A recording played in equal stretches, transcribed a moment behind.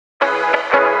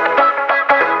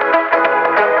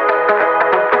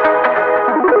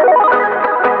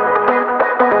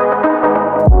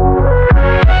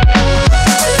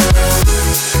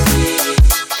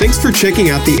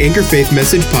checking out the Anchor Faith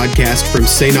Message podcast from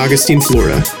St. Augustine,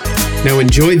 Florida. Now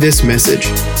enjoy this message.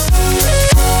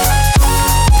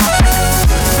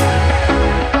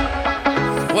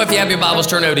 Well, if you have your Bibles,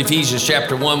 turn over to Ephesians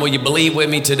chapter 1. Will you believe with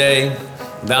me today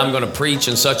that I'm going to preach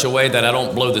in such a way that I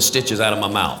don't blow the stitches out of my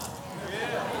mouth?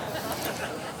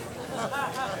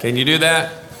 Can you do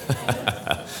that?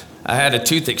 I had a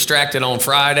tooth extracted on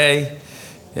Friday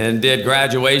and did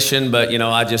graduation, but,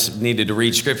 I just needed to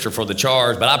read scripture for the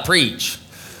charge, but I preach.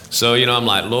 So, I'm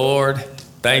like, Lord,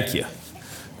 thank you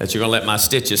that you're going to let my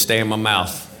stitches stay in my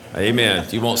mouth. Amen.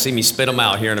 You won't see me spit them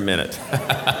out here in a minute.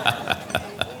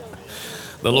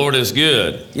 The Lord is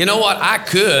good. You know what? I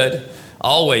could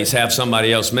always have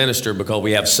somebody else minister because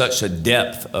we have such a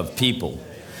depth of people.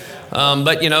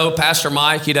 But Pastor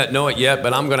Mike, he doesn't know it yet,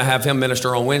 but I'm going to have him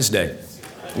minister on Wednesday.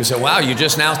 You say, wow, you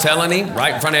just now telling him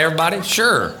right in front of everybody?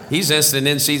 Sure. He's instant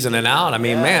in season and out.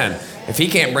 Man, if he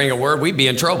can't bring a word, we'd be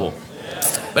in trouble.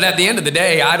 But at the end of the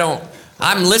day,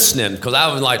 I'm listening because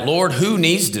I was like, Lord, who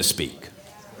needs to speak?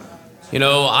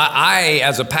 I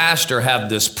as a pastor have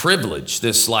this privilege,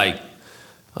 really,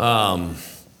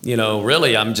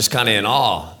 I'm just kind of in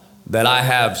awe that I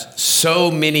have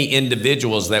so many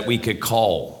individuals that we could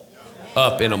call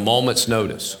up in a moment's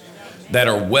notice that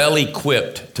are well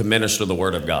equipped to minister the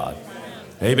word of God.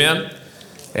 Amen.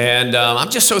 And I'm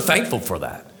just so thankful for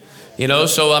that.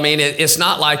 It's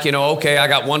not like, okay, I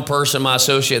got one person, my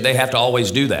associate, they have to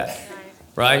always do that.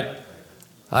 Right?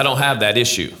 I don't have that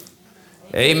issue.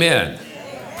 Amen.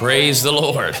 Praise the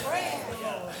Lord.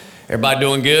 Everybody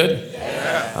doing good?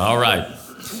 All right.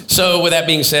 So with that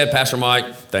being said, Pastor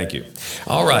Mike, thank you.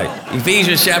 All right.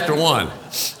 Ephesians chapter 1.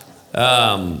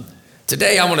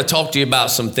 Today I want to talk to you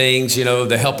about some things,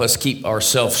 to help us keep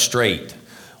ourselves straight.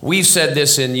 We've said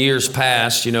this in years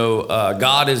past,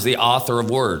 God is the author of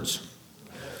words.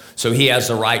 So he has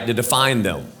the right to define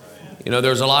them.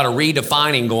 There's a lot of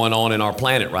redefining going on in our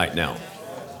planet right now.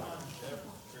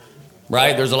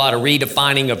 Right? There's a lot of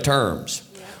redefining of terms.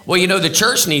 Well, the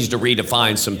church needs to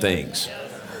redefine some things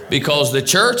because the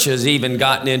church has even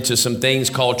gotten into some things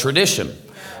called tradition.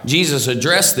 Jesus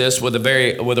addressed this with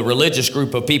a religious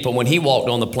group of people when he walked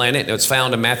on the planet. It's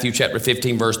found in Matthew chapter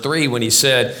 15, verse 3, when he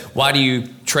said, why do you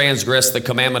transgress the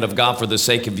commandment of God for the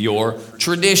sake of your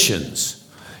traditions?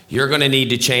 You're going to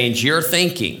need to change your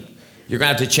thinking. You're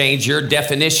going to have to change your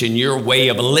definition, your way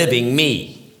of living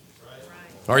me.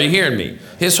 Are you hearing me?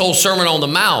 His whole Sermon on the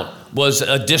Mount was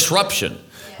a disruption.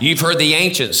 You've heard the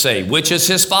ancients say, which is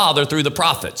his father through the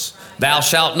prophets, thou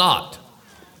shalt not.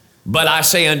 But I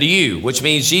say unto you, which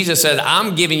means Jesus said,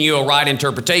 I'm giving you a right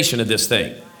interpretation of this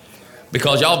thing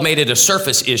because y'all have made it a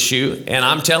surface issue. And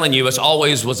I'm telling you, it's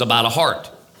always was about a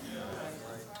heart.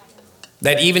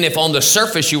 That even if on the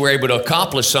surface you were able to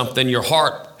accomplish something, your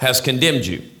heart has condemned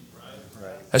you,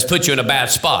 has put you in a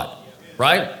bad spot,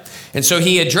 right? And so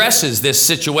he addresses this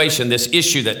situation, this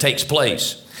issue that takes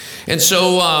place. And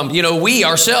so, we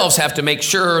ourselves have to make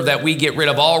sure that we get rid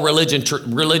of all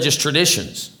religious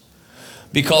traditions.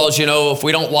 Because, if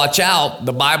we don't watch out,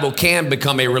 the Bible can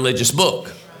become a religious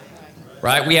book,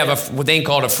 right? We have a thing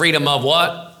called a freedom of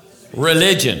what?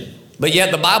 Religion. But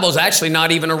yet the Bible is actually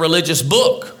not even a religious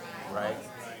book. Right.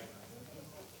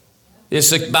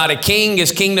 It's about a king,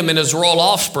 his kingdom, and his royal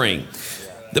offspring.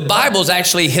 The Bible is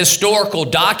actually a historical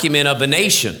document of a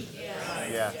nation,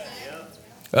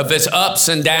 of its ups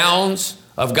and downs,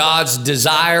 of God's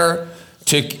desire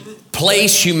to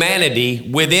place humanity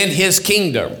within his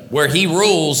kingdom where he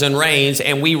rules and reigns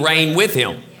and we reign with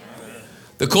him.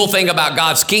 The cool thing about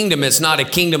God's kingdom, it's not a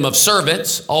kingdom of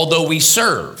servants, although we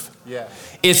serve.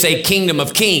 It's a kingdom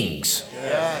of kings.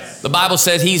 The Bible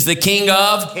says he's the king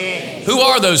of kings. Who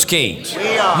are those kings?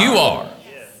 We are. You are.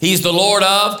 He's the Lord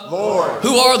of lords.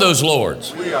 Who are those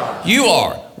lords? We are. You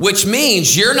are. Which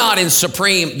means you're not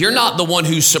the one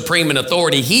who's supreme in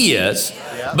authority. He is.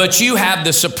 But you have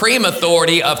the supreme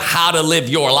authority of how to live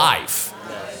your life.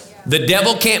 The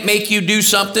devil can't make you do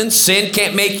something. Sin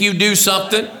can't make you do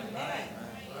something.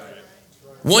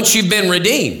 Once you've been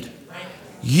redeemed,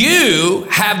 you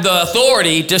have the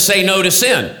authority to say no to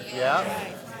sin.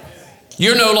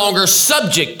 You're no longer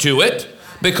subject to it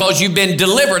because you've been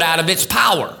delivered out of its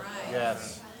power.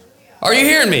 Are you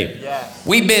hearing me? Yes.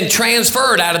 We've been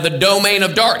transferred out of the domain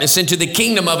of darkness into the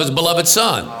kingdom of his beloved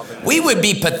Son. We would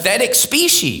be pathetic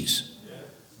species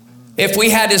if we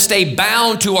had to stay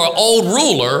bound to our old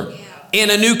ruler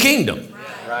in a new kingdom.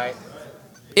 Right.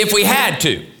 If we had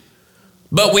to.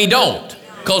 But we don't.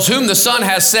 Because whom the Son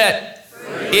has set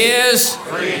is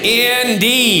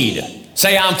indeed.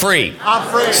 Say, I'm free. I'm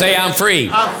free. Say, I'm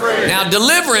free. I'm free. Now,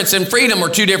 deliverance and freedom are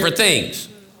two different things.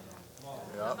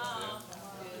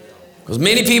 Because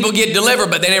many people get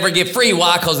delivered, but they never get free.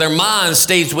 Why? Because their mind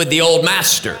stays with the old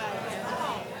master.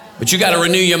 But you got to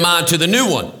renew your mind to the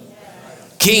new one,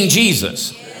 King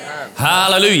Jesus.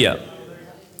 Hallelujah.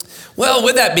 Well,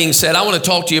 with that being said, I want to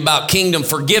talk to you about kingdom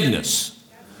forgiveness.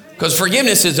 Because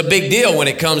forgiveness is a big deal when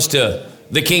it comes to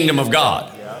the kingdom of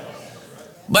God.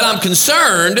 But I'm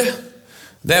concerned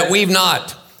that we've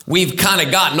kind of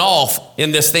gotten off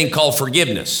in this thing called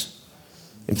forgiveness.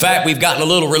 In fact, we've gotten a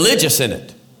little religious in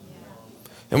it.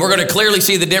 And we're going to clearly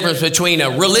see the difference between a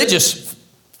religious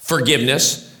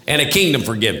forgiveness and a kingdom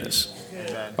forgiveness.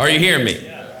 Are you hearing me?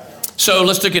 So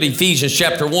let's look at Ephesians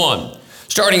chapter 1.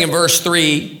 Starting in verse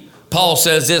 3, Paul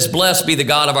says this, "Blessed be the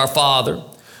God of our Father.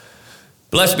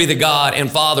 Blessed be the God and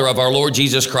Father of our Lord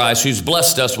Jesus Christ, who's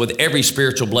blessed us with every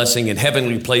spiritual blessing in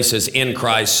heavenly places in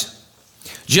Christ,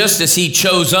 just as he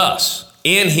chose us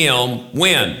in him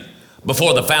when?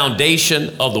 Before the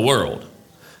foundation of the world,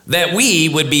 that we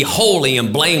would be holy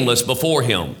and blameless before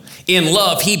him. In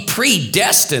love, he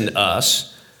predestined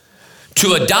us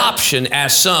to adoption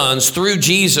as sons through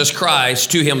Jesus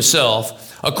Christ to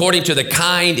himself, according to the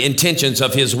kind intentions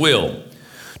of his will,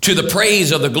 to the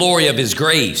praise of the glory of his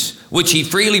grace, which he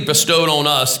freely bestowed on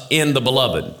us in the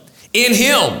beloved. In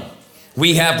him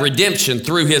we have redemption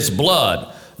through his blood,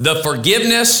 the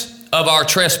forgiveness of our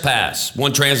trespass."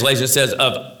 One translation says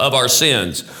of our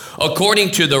sins,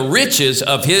 "according to the riches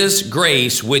of his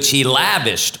grace, which he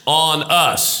lavished on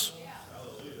us."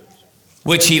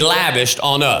 Which he lavished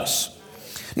on us.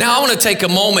 Now, I want to take a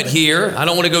moment here. I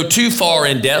don't want to go too far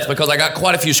in depth because I got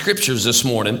quite a few scriptures this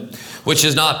morning, which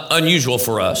is not unusual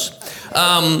for us.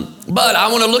 But I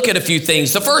want to look at a few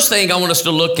things. The first thing I want us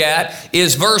to look at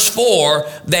is verse 4,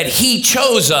 that he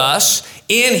chose us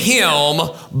in him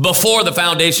before the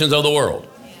foundations of the world.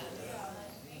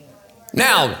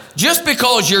 Now, just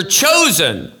because you're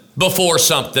chosen before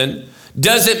something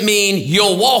doesn't mean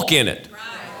you'll walk in it.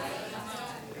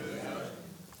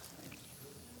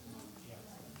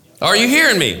 Are you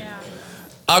hearing me?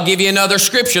 I'll give you another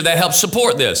scripture that helps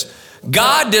support this.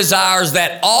 God desires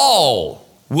that all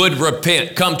would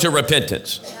come to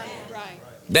repentance.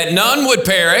 That none would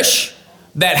perish.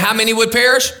 That how many would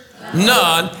perish?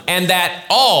 None. And that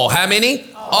all, how many?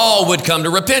 All would come to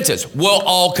repentance. Will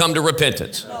all come to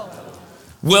repentance?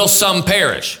 Will some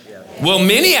perish? Will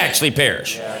many actually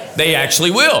perish? They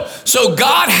actually will. So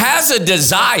God has a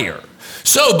desire.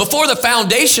 So before the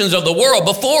foundations of the world,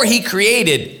 before he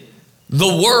created the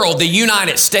world, the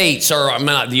United States, or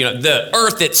the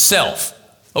earth itself,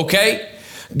 okay?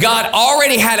 God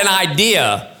already had an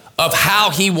idea of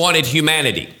how he wanted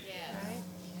humanity.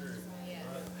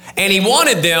 And he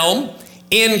wanted them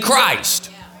in Christ.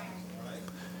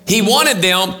 He wanted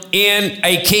them in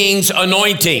a king's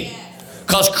anointing.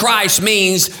 Because Christ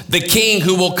means the king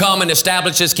who will come and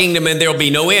establish his kingdom and there'll be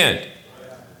no end.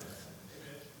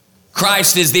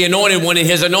 Christ is the anointed one and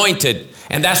his anointed.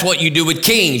 And that's what you do with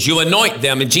kings. You anoint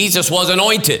them. And Jesus was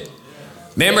anointed.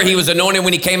 Remember, he was anointed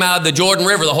when he came out of the Jordan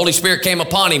River. The Holy Spirit came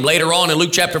upon him. Later on in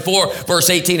Luke chapter 4, verse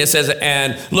 18, it says,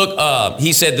 and look,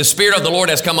 he said, "The Spirit of the Lord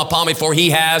has come upon me, for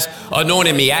he has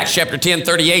anointed me." Acts chapter 10,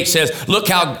 38 says, look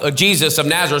how Jesus of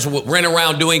Nazareth ran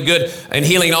around doing good and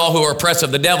healing all who are oppressed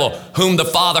of the devil, whom the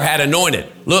Father had anointed.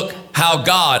 Look how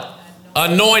God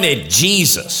anointed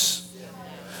Jesus.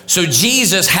 So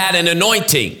Jesus had an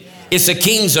anointing. It's a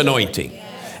king's anointing.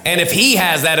 And if he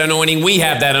has that anointing, we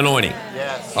have that anointing.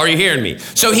 Yes. Are you hearing me?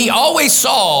 So he always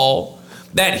saw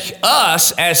that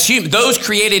us as those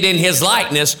created in his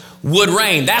likeness would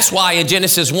reign. That's why in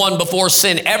Genesis 1, before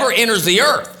sin ever enters the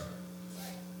earth,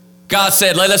 God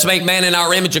said, "Let us make man in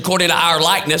our image according to our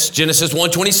likeness," Genesis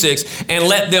 1:26, "and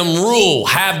let them rule,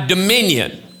 have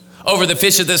dominion over the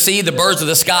fish of the sea, the birds of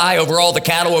the sky, over all the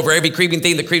cattle, over every creeping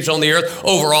thing that creeps on the earth,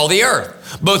 over all the earth."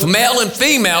 Both male and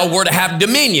female were to have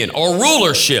dominion or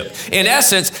rulership. In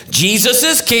essence, Jesus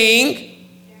is king.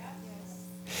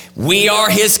 We are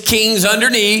his kings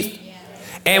underneath.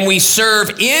 And we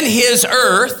serve in his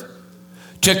earth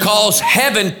to cause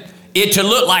heaven, it to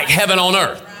look like heaven on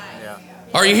earth.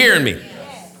 Are you hearing me?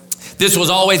 This was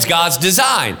always God's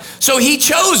design. So he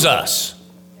chose us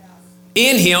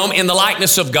in him, in the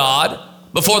likeness of God,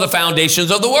 before the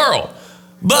foundations of the world.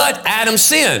 But Adam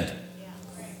sinned.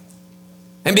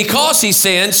 And because he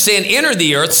sinned, sin entered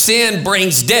the earth. Sin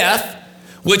brings death,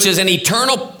 which is an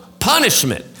eternal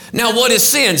punishment. Now, what is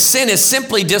sin? Sin is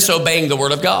simply disobeying the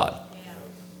word of God.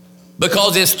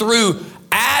 Because it's through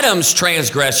Adam's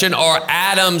transgression or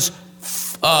Adam's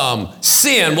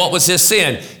sin. What was his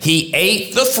sin? He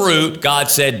ate the fruit God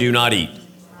said, "Do not eat."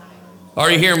 Are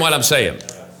you hearing what I'm saying?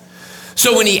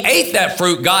 So when he ate that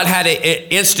fruit, God had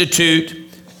to institute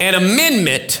an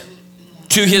amendment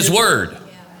to his word.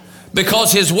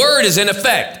 Because his word is in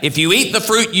effect. If you eat the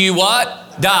fruit, you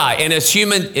what? Die. And is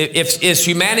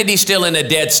humanity still in a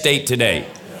dead state today?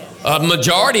 A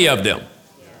majority of them.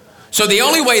 So the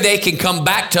only way they can come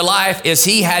back to life is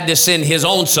he had to send his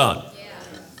own son.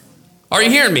 Are you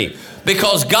hearing me?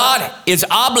 Because God is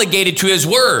obligated to his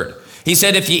word. He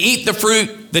said, if you eat the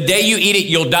fruit, the day you eat it,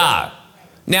 you'll die.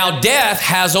 Now, death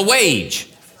has a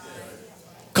wage.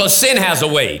 Because sin has a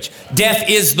wage. Death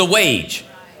is the wage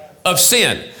of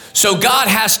sin. So God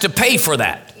has to pay for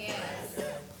that.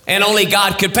 And only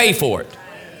God could pay for it.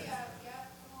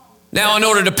 Now, in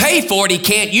order to pay for it, he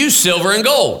can't use silver and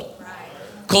gold.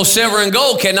 Because silver and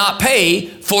gold cannot pay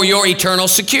for your eternal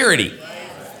security.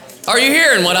 Are you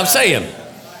hearing what I'm saying?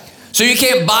 So you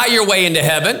can't buy your way into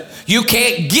heaven. You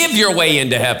can't give your way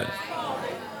into heaven.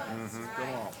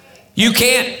 You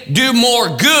can't do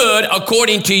more good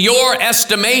according to your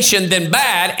estimation than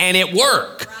bad and it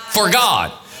work for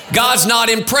God. God's not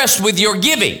impressed with your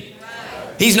giving.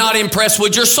 He's not impressed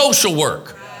with your social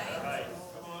work.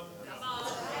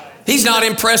 He's not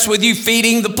impressed with you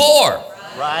feeding the poor.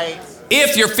 Right.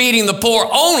 If you're feeding the poor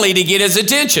only to get his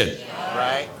attention.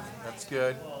 Right. That's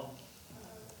good.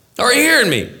 Are you hearing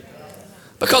me?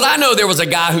 Because I know there was a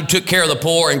guy who took care of the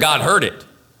poor and God heard it.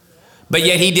 But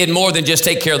yet he did more than just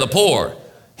take care of the poor.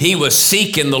 He was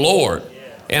seeking the Lord.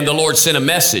 And the Lord sent a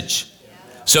message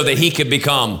so that he could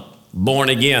become born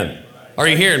again. Are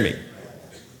you hearing me?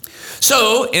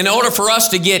 So in order for us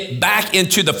to get back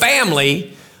into the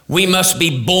family, we must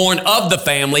be born of the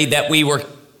family that we were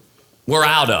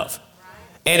out of.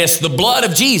 And it's the blood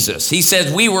of Jesus. He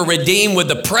says we were redeemed with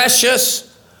the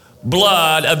precious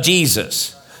blood of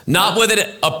Jesus. Not with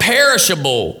a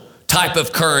perishable type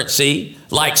of currency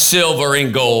like silver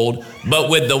and gold, but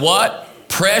with the what?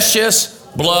 Precious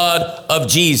blood of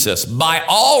Jesus. By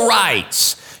all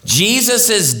rights,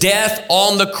 Jesus' death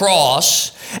on the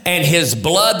cross and his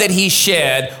blood that he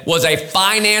shed was a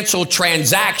financial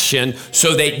transaction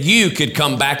so that you could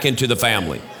come back into the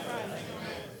family.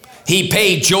 He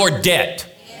paid your debt.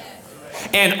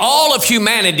 And all of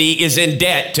humanity is in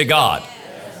debt to God.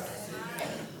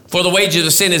 For the wages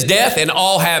of sin is death, and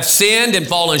all have sinned and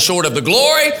fallen short of the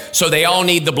glory, so they all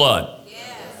need the blood.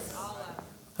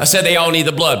 I said they all need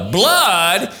the blood.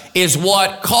 Blood is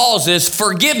what causes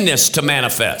forgiveness to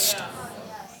manifest.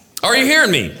 Are you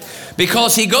hearing me?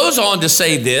 Because he goes on to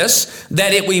say this,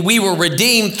 that we were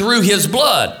redeemed through his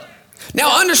blood.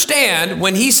 Now understand,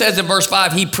 when he says in verse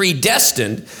 5, he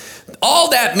predestined, all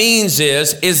that means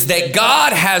is that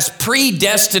God has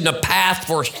predestined a path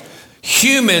for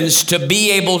humans to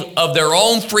be able, of their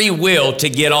own free will, to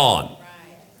get on.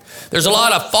 There's a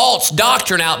lot of false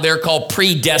doctrine out there called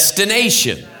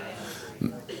predestination.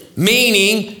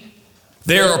 Meaning,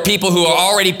 there are people who are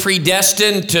already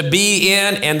predestined to be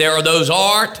in, and there are those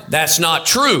aren't. That's not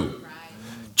true.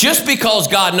 Just because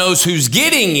God knows who's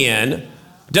getting in,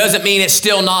 doesn't mean it's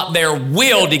still not their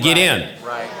will to get in.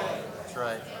 Right. That's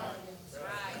right.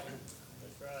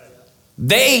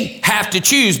 They have to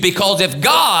choose, because if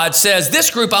God says,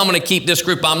 this group I'm going to keep, this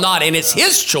group I'm not, and it's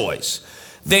his choice,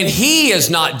 then he is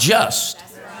not just.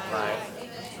 Right.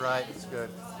 That's right. It's good.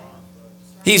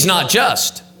 He's not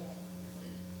just.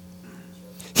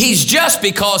 He's just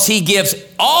because he gives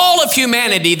all of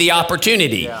humanity the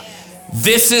opportunity. Yeah.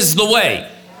 This is the way.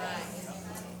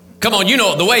 Come on, you know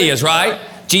what the way is, right?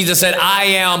 Jesus said, I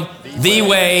am the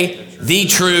way, the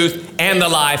truth, and the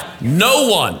life. No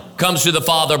one comes to the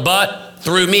Father but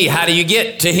through me. How do you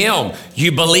get to him?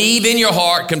 You believe in your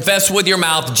heart, confess with your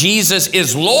mouth, Jesus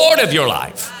is Lord of your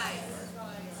life.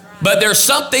 But there's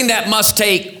something that must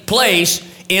take place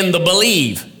in the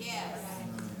believe.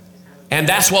 And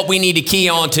that's what we need to key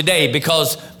on today,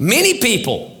 because many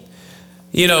people,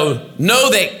 know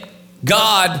that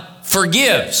God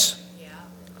forgives.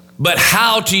 But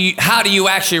how do you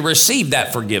actually receive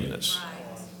that forgiveness?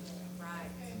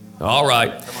 All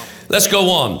right. Let's go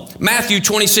on. Matthew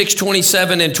 26,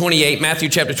 27 and 28. Matthew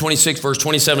chapter 26, verse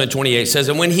 27 and 28 says,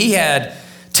 and when he had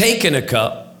taken a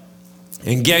cup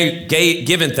and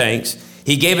given thanks,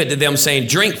 he gave it to them, saying,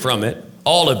 drink from it,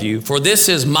 all of you, for this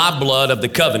is my blood of the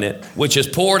covenant, which is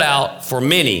poured out for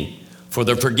many for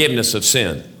the forgiveness of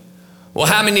sin. Well,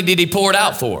 how many did he pour it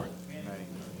out for?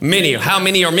 Many. How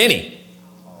many are many?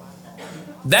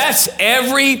 That's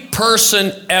every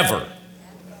person ever.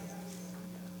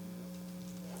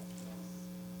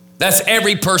 That's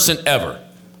every person ever.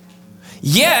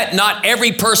 Yet, not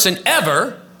every person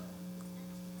ever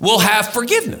will have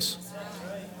forgiveness.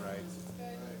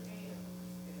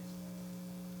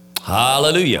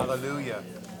 Hallelujah. Hallelujah.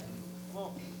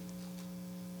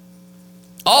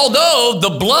 Although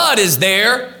the blood is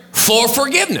there for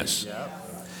forgiveness.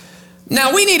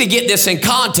 Now, we need to get this in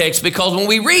context, because when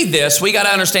we read this, we got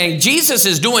to understand Jesus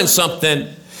is doing something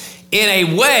in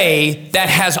a way that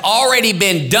has already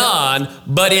been done,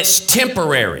 but it's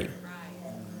temporary.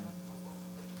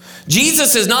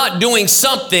 Jesus is not doing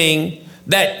something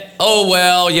that, oh,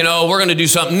 well, you know, we're going to do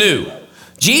something new.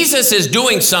 Jesus is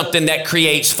doing something that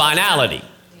creates finality.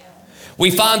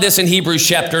 We find this in Hebrews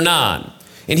chapter 9.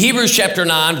 In Hebrews chapter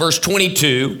 9, verse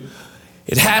 22,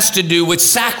 it has to do with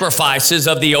sacrifices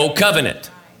of the old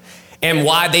covenant and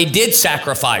why they did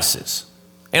sacrifices.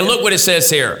 And look what it says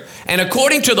here. And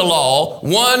according to the law,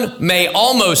 one may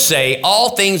almost say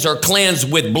all things are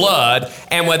cleansed with blood,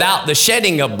 and without the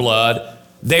shedding of blood,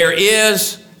 there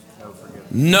is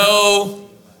no.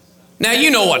 Now,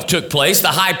 you know what took place. The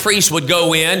high priest would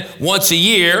go in once a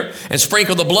year and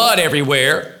sprinkle the blood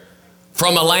everywhere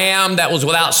from a lamb that was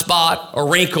without spot or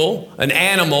wrinkle, an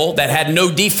animal that had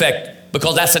no defect,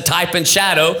 because that's a type and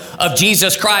shadow of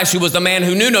Jesus Christ, who was the man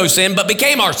who knew no sin but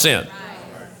became our sin.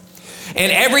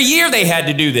 And every year they had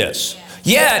to do this.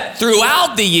 Yet,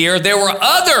 throughout the year, there were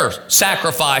other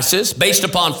sacrifices based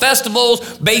upon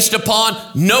festivals, based upon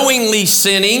knowingly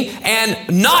sinning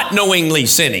and not knowingly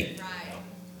sinning,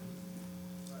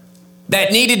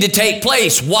 that needed to take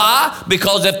place. Why?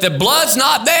 Because if the blood's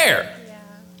not there,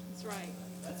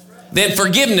 then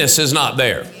forgiveness is not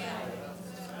there.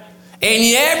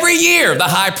 And every year, the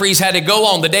high priest had to go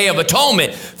on the Day of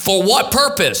Atonement. For what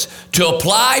purpose? To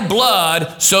apply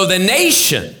blood so the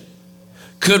nation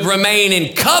could remain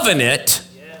in covenant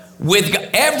with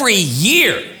every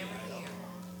year.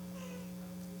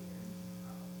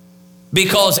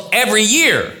 Because every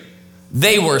year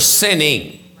they were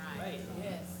sinning.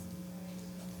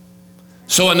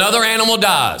 So another animal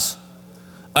dies.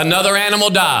 Another animal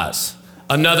dies.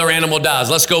 Another animal dies.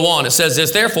 Let's go on. It says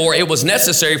this, therefore it was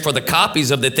necessary for the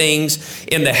copies of the things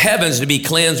in the heavens to be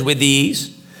cleansed with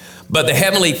these, but the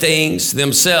heavenly things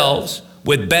themselves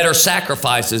with better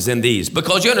sacrifices than these.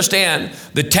 Because you understand,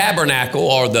 the tabernacle,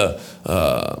 or the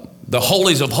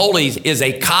holies of holies, is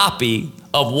a copy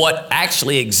of what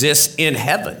actually exists in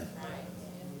heaven.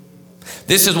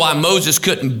 This is why Moses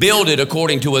couldn't build it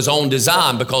according to his own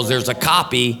design, because there's a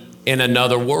copy in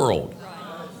another world,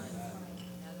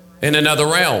 in another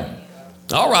realm.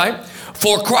 All right.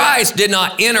 For Christ did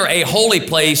not enter a holy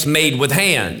place made with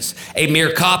hands, a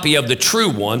mere copy of the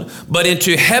true one, but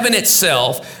into heaven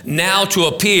itself, now to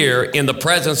appear in the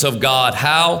presence of God.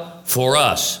 How? For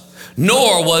us.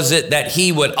 Nor was it that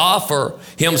he would offer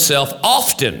himself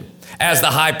often, as the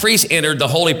high priest entered the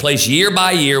holy place year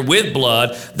by year with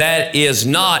blood that is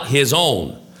not his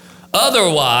own.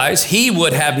 Otherwise, he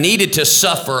would have needed to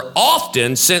suffer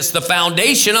often since the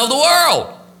foundation of the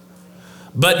world.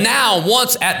 But now,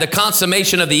 once at the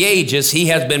consummation of the ages, he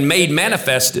has been made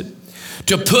manifested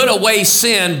to put away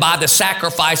sin by the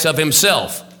sacrifice of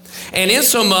himself. And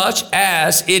insomuch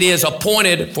as it is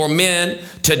appointed for men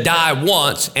to die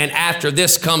once, and after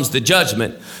this comes the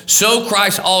judgment, so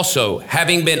Christ also,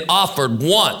 having been offered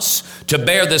once to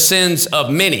bear the sins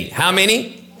of many. How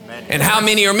many? Many. And how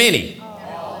many are many?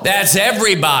 That's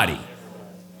everybody.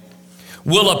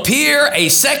 Will appear a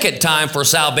second time for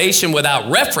salvation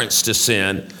without reference to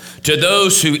sin to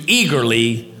those who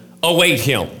eagerly await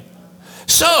him.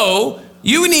 So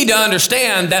you need to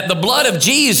understand that the blood of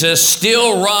Jesus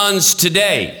still runs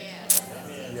today.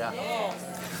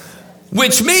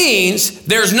 Which means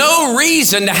there's no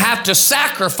reason to have to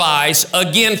sacrifice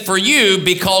again for you,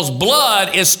 because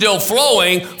blood is still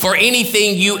flowing for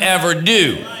anything you ever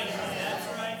do.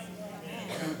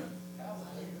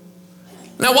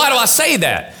 Now, why do I say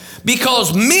that?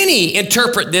 Because many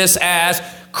interpret this as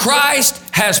Christ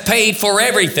has paid for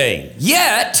everything.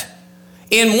 Yet,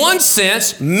 in one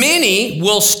sense, many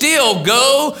will still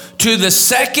go to the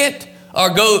second, or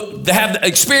go to have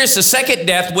experienced the second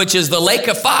death, which is the lake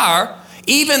of fire,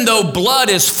 even though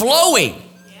blood is flowing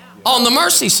on the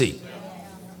mercy seat.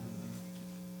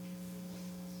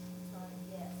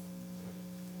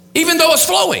 Even though it's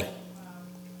flowing.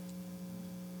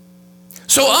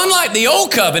 So unlike the old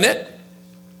covenant,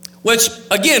 which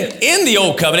again, in the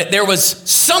old covenant, there was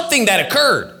something that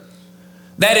occurred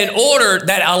that in order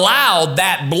that allowed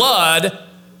that blood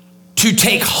to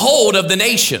take hold of the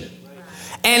nation.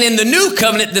 And in the new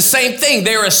covenant, the same thing.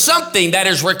 There is something that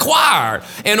is required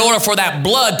in order for that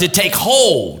blood to take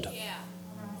hold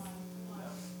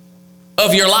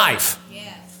of your life.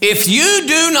 If you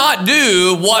do not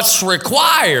do what's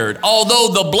required,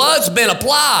 although the blood's been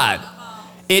applied,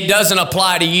 it doesn't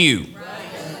apply to you,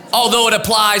 although it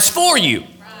applies for you.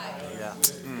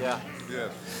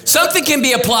 Something can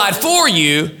be applied for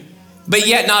you, but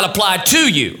yet not applied to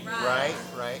you. Right.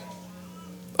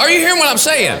 Are you hearing what I'm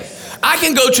saying? I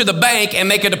can go to the bank and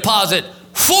make a deposit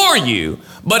for you,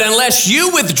 but unless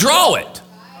you withdraw it,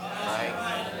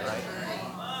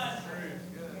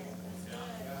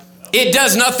 it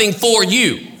does nothing for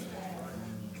you.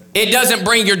 It doesn't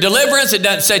bring your deliverance. It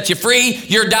doesn't set you free.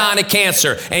 You're dying of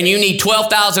cancer and you need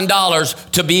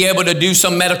 $12,000 to be able to do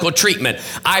some medical treatment.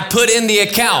 I put in the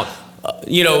account,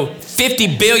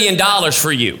 $50 billion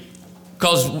for you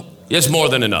because it's more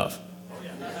than enough.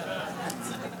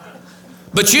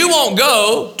 But you won't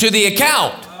go to the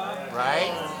account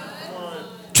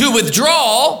to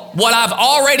withdraw what I've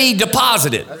already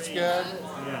deposited. That's good.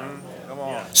 Come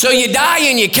on. So you die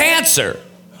in your cancer,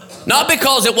 not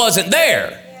because it wasn't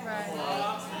there.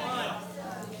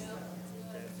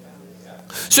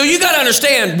 So you got to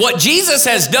understand what Jesus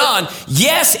has done.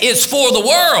 Yes, it's for the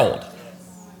world,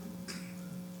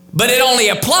 but it only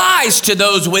applies to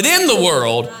those within the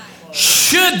world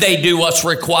should they do what's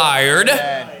required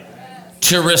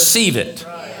to receive it.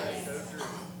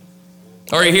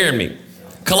 Are you hearing me?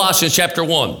 Colossians chapter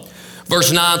 1,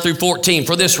 verse 9 through 14.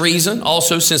 For this reason,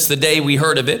 also since the day we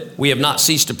heard of it, we have not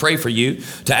ceased to pray for you,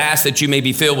 to ask that you may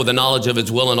be filled with the knowledge of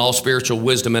His will and all spiritual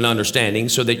wisdom and understanding,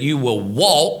 so that you will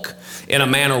walk in a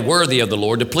manner worthy of the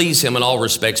Lord, to please Him in all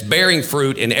respects, bearing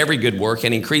fruit in every good work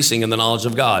and increasing in the knowledge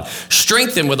of God,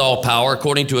 strengthened with all power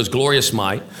according to His glorious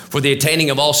might, for the attaining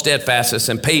of all steadfastness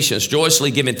and patience,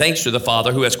 joyously giving thanks to the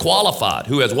Father who has qualified.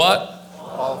 Who has what?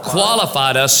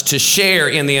 Qualified us to share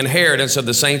in the inheritance of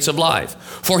the saints of life.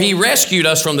 For He rescued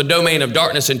us from the domain of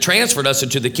darkness and transferred us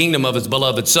into the kingdom of His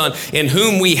beloved Son, in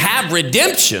whom we have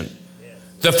redemption,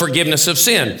 the forgiveness of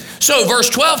sin. So verse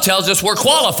 12 tells us we're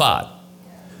qualified.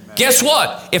 Guess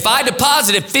what? If I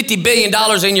deposited $50 billion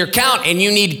in your account and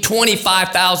you need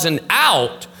 $25,000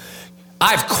 out,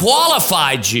 I've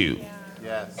qualified you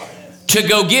to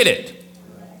go get it.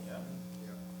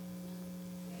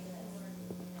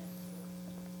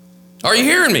 Are you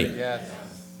hearing me? Yes.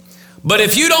 But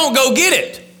if you don't go get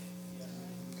it,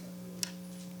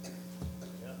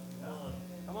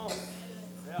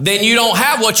 then you don't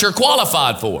have what you're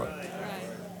qualified for.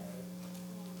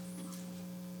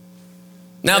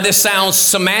 Now this sounds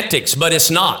semantics, but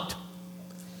it's not.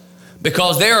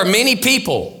 Because there are many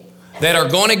people that are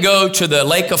going to go to the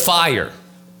lake of fire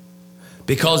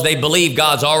because they believe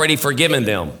God's already forgiven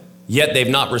them, yet they've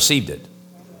not received it.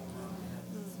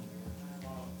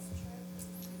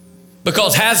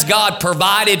 Because has God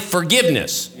provided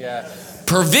forgiveness? Yes.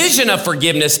 Provision of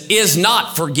forgiveness is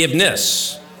not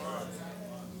forgiveness.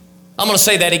 I'm going to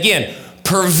say that again.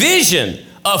 Provision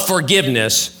of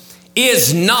forgiveness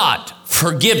is not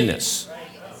forgiveness.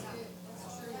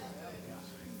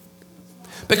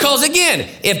 Because again,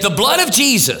 if the blood of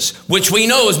Jesus, which we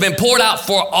know has been poured out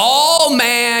for all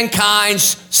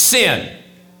mankind's sin,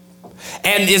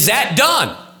 and is that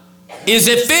done? Is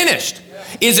it finished?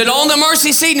 Is it on the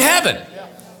mercy seat in heaven?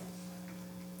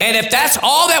 And if that's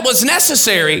all that was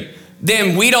necessary,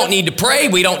 then we don't need to pray.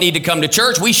 We don't need to come to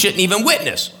church. We shouldn't even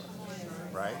witness.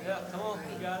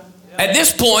 At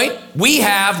this point, we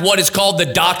have what is called the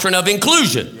doctrine of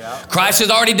inclusion. Christ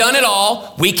has already done it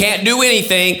all. We can't do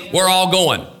anything. We're all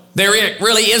going. There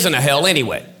really isn't a hell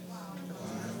anyway.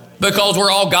 Because we're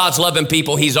all God's loving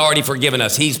people. He's already forgiven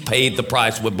us. He's paid the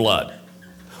price with blood.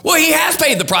 Well, He has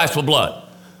paid the price with blood.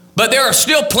 But there are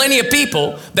still plenty of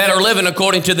people that are living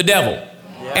according to the devil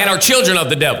and are children of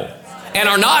the devil and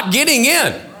are not getting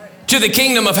in to the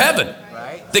kingdom of heaven,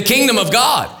 the kingdom of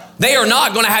God. They are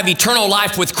not going to have eternal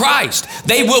life with Christ.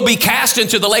 They will be cast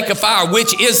into the lake of fire,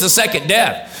 which is the second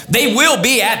death. They will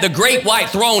be at the great white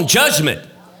throne judgment,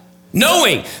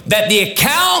 knowing that the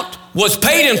account was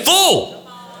paid in full.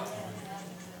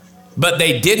 But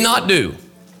they did not do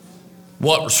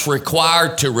what was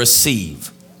required to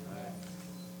receive.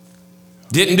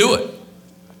 Didn't do it.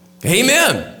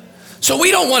 Amen. So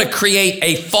we don't want to create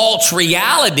a false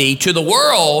reality to the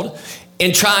world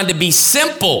in trying to be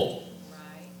simple.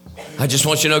 I just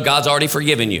want you to know God's already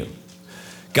forgiven you.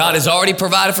 God has already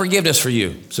provided forgiveness for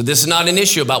you. So this is not an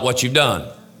issue about what you've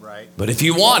done. Right. But if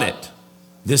you want it,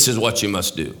 this is what you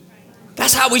must do.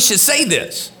 That's how we should say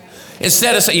this.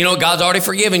 Instead of saying, God's already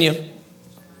forgiven you.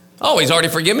 Oh, He's already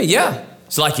forgiven me? Yeah.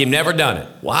 It's like you've never done it.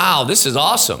 Wow, this is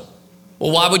awesome.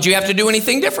 Well, why would you have to do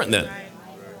anything different then?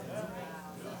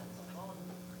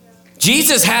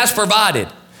 Jesus has provided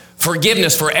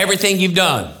forgiveness for everything you've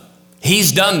done.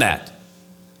 He's done that.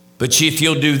 But if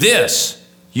you'll do this,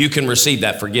 you can receive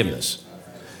that forgiveness.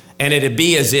 And it'd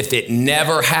be as if it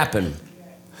never happened.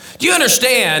 Do you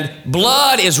understand?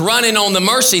 Blood is running on the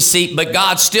mercy seat, but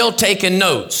God's still taking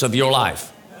notes of your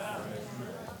life.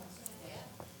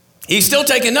 He's still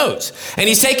taking notes. And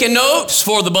He's taking notes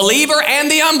for the believer and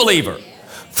the unbeliever.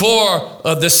 for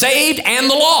the saved and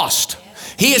the lost.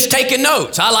 He has taken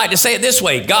notes. I like to say it this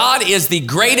way. God is the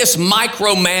greatest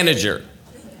micromanager.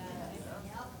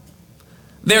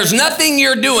 There's nothing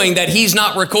you're doing that he's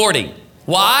not recording.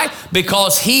 Why?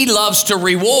 Because he loves to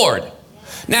reward.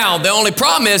 Now, the only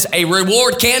problem is a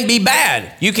reward can be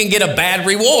bad. You can get a bad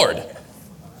reward.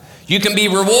 You can be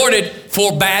rewarded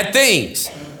for bad things,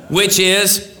 which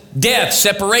is death,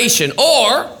 separation,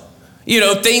 or,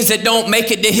 things that don't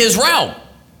make it to his realm.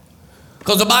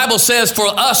 Because the Bible says for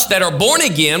us that are born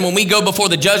again, when we go before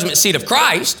the judgment seat of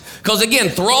Christ, because again,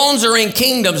 thrones are in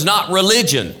kingdoms, not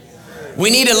religion. We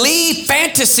need to leave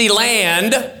fantasy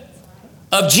land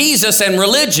of Jesus and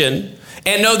religion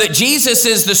and know that Jesus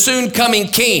is the soon coming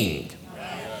king.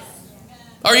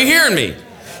 Are you hearing me?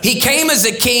 He came as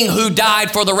a king who died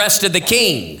for the rest of the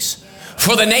kings,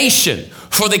 for the nation,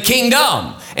 for the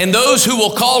kingdom. And those who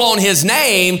will call on his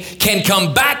name can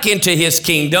come back into his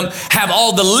kingdom, have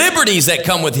all the liberties that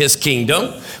come with his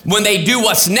kingdom when they do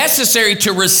what's necessary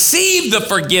to receive the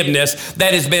forgiveness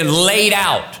that has been laid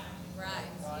out.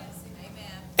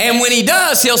 And when he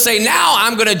does, he'll say, now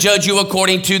I'm going to judge you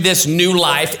according to this new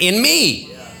life in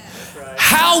me.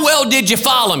 How well did you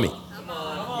follow me?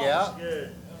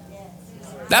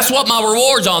 That's what my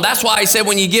reward's on. That's why I said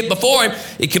when you get before him,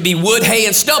 it could be wood, hay,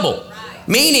 and stubble.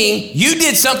 Meaning you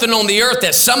did something on the earth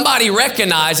that somebody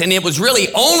recognized, and it was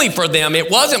really only for them. It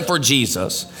wasn't for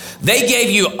Jesus. They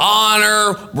gave you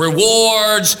honor,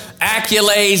 rewards,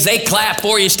 accolades. They clapped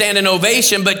for you, standing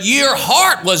ovation, but your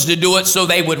heart was to do it so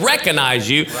they would recognize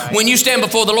you. Right. When you stand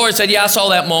before the Lord and said, yeah, I saw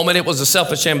that moment. It was a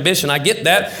selfish ambition. I get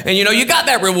that. And you got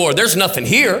that reward. There's nothing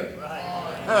here.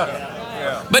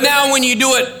 Right. But now when you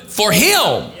do it for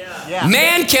him,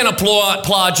 man can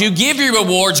applaud you, give you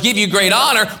rewards, give you great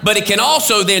honor, but it can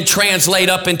also then translate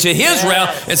up into his realm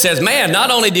and says, man, not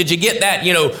only did you get that,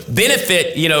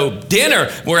 benefit,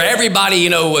 dinner where everybody,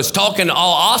 was talking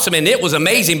all awesome and it was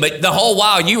amazing, but the whole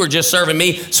while you were just serving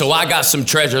me, so I got some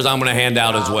treasures I'm going to hand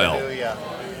out as well.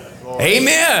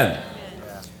 Amen.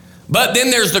 But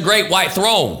then there's the great white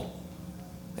throne.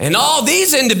 And all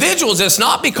these individuals, it's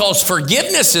not because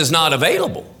forgiveness is not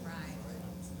available.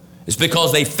 It's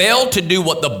because they failed to do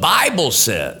what the Bible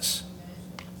says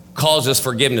causes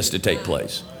forgiveness to take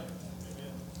place.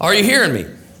 Are you hearing me?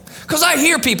 Because I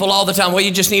hear people all the time, well,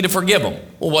 you just need to forgive them.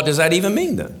 Well, what does that even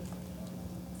mean then?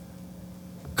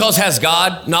 Because has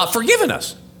God not forgiven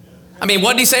us? I mean,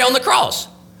 what did he say on the cross?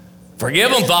 Forgive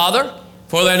them, Father,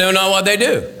 for they know not what they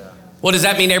do. Well, does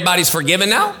that mean everybody's forgiven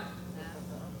now?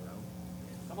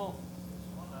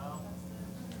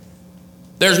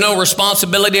 There's no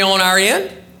responsibility on our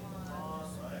end?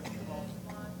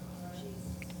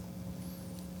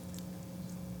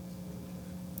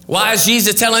 Why is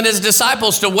Jesus telling his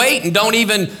disciples to wait and don't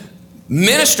even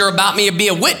minister about me and be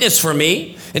a witness for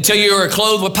me until you are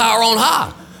clothed with power on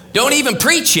high? Don't even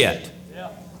preach yet.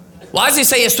 Why does he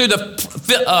say it's through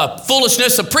the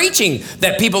foolishness of preaching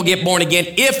that people get born again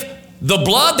if the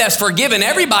blood that's forgiven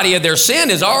everybody of their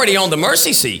sin is already on the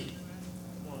mercy seat?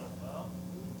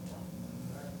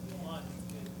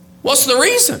 What's the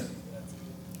reason?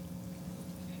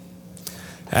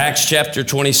 Acts chapter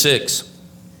 26.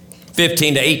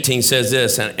 15 to 18 says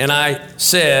this, and I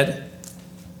said,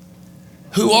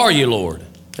 who are you, Lord?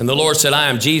 And the Lord said, I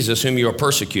am Jesus whom you are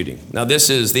persecuting. Now this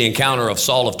is the encounter of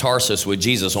Saul of Tarsus with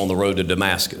Jesus on the road to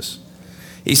Damascus.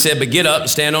 He said, but get up and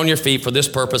stand on your feet. For this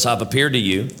purpose I've appeared to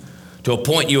you, to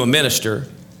appoint you a minister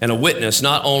and a witness,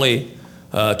 not only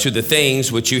to the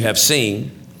things which you have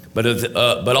seen,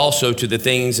 but also to the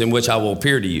things in which I will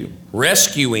appear to you,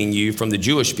 rescuing you from the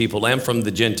Jewish people and from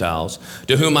the Gentiles,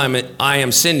 to whom I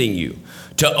am sending you,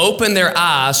 to open their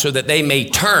eyes so that they may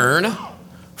turn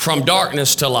from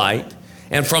darkness to light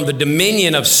and from the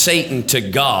dominion of Satan to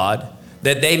God,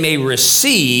 that they may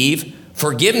receive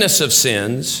forgiveness of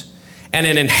sins and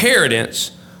an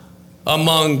inheritance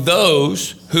among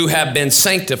those who have been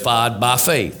sanctified by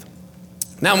faith.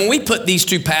 Now, when we put these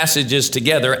two passages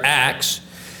together, Acts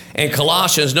and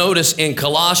Colossians, notice in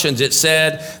Colossians it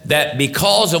said that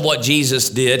because of what Jesus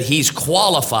did, he's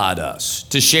qualified us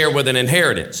to share with an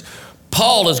inheritance.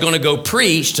 Paul is going to go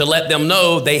preach to let them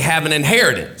know they have an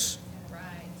inheritance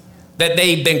that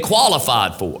they've been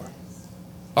qualified for.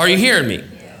 Are you hearing me?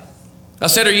 I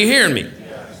said, are you hearing me?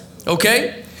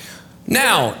 Okay.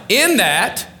 Now, in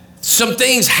that, some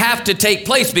things have to take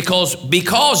place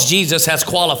because Jesus has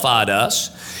qualified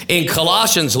us. In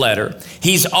Colossians letter,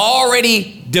 he's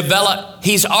already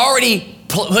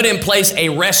put in place a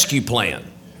rescue plan.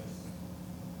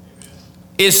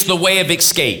 It's the way of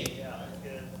escape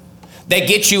that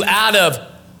gets you out of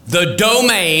the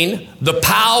domain, the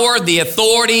power, the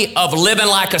authority of living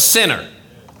like a sinner.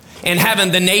 and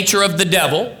having the nature of the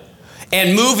devil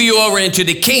and move you over into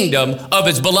the kingdom of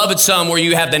his beloved Son where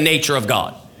you have the nature of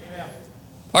God.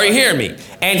 Are you hearing me?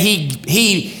 And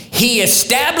he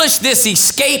established this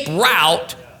escape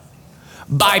route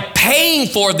by paying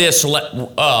for this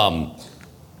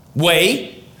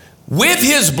way with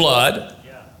his blood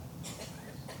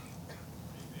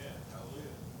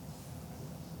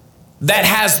that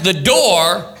has the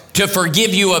door to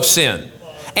forgive you of sin.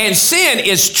 And sin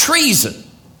is treason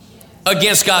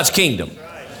against God's kingdom.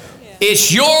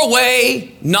 It's your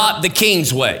way, not the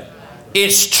king's way.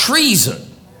 It's treason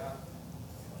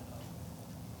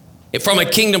from a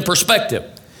kingdom perspective.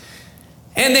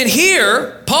 And then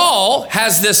here, Paul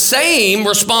has the same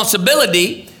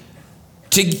responsibility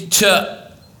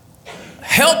to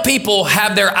help people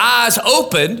have their eyes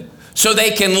opened so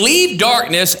they can leave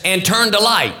darkness and turn to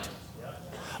light.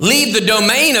 Leave the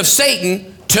domain of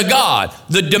Satan to God.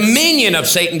 The dominion of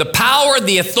Satan, the power,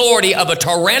 the authority of a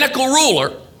tyrannical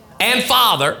ruler and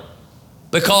father.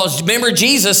 Because remember,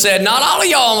 Jesus said, not all of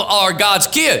y'all are God's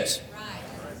kids.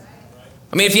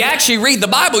 I mean, if you actually read the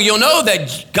Bible, you'll know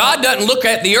that God doesn't look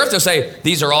at the earth and say,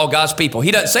 these are all God's people.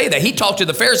 He doesn't say that. He talked to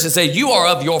the Pharisees and said, you are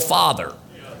of your father,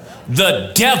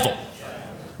 the devil.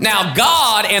 Now,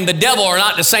 God and the devil are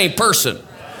not the same person.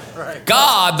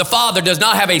 God, the Father, does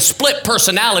not have a split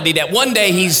personality that one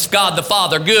day he's God the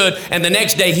Father good and the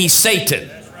next day he's Satan.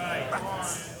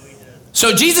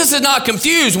 So Jesus is not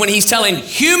confused when he's telling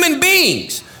human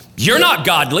beings, you're not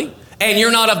godly and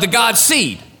you're not of the God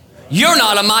seed. You're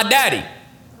not of my daddy.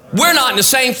 We're not in the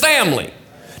same family.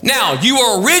 Now, you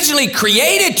were originally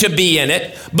created to be in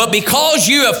it, but because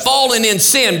you have fallen in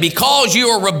sin, because you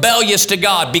are rebellious to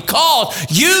God, because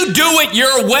you do it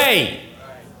your way,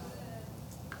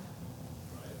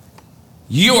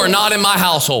 you are not in my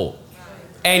household,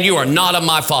 and you are not of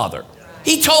my Father.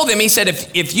 He told them, he said,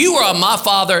 if you were of my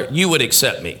Father, you would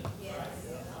accept me.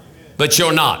 But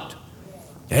you're not.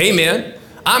 Amen.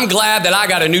 I'm glad that I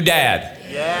got a new dad.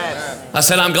 Yes. I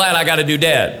said, I'm glad I got a new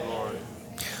dad.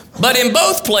 But in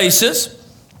both places,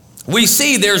 we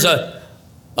see there's or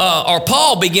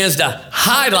Paul begins to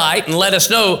highlight and let us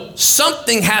know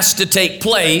something has to take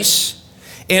place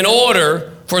in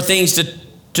order for things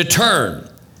to turn.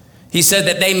 He said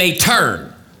that they may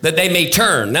turn, that they may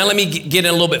turn. Now let me get in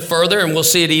a little bit further and we'll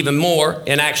see it even more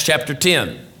in Acts chapter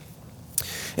 10.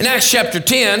 In Acts chapter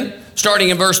 10, starting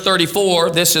in verse 34,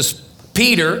 this is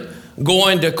Peter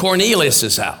going to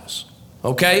Cornelius' house.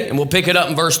 Okay, and we'll pick it up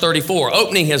in verse 34.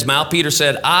 Opening his mouth, Peter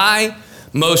said, I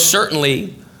most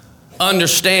certainly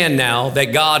understand now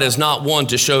that God is not one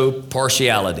to show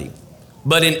partiality.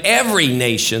 But in every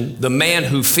nation, the man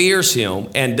who fears him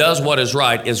and does what is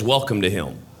right is welcome to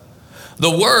him. The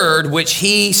word which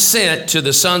he sent to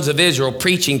the sons of Israel,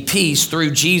 preaching peace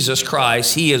through Jesus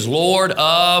Christ, he is Lord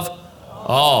of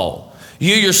all.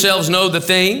 You yourselves know the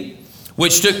thing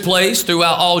which took place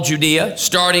throughout all Judea,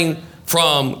 starting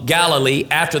from Galilee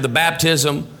after the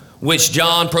baptism which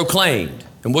John proclaimed.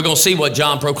 And we're going to see what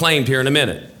John proclaimed here in a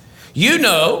minute. You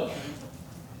know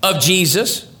of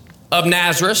Jesus of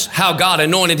Nazareth, how God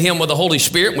anointed him with the Holy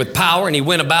Spirit, with power, and he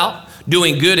went about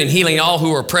doing good and healing all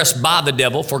who were oppressed by the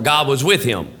devil, for God was with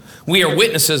him. We are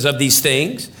witnesses of these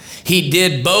things. He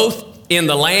did both in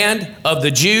the land of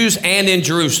the Jews and in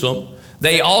Jerusalem.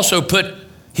 They also put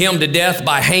him to death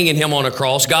by hanging him on a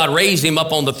cross. God raised him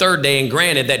up on the third day and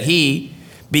granted that he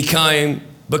become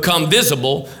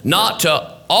visible, not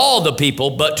to all the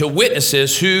people, but to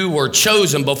witnesses who were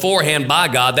chosen beforehand by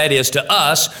God, that is to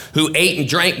us who ate and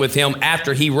drank with him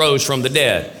after he rose from the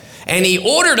dead. And he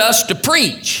ordered us to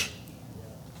preach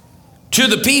to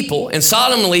the people and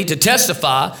solemnly to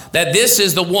testify that this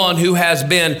is the one who has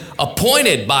been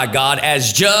appointed by God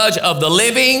as judge of the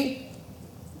living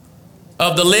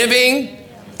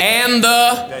and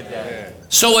the...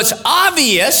 So it's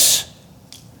obvious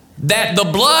that the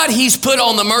blood he's put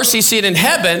on the mercy seat in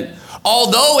heaven,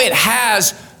 although it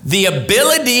has the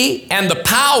ability and the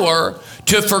power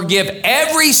to forgive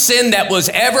every sin that was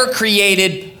ever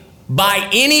created by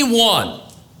anyone,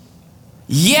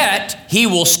 yet he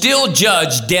will still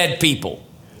judge dead people.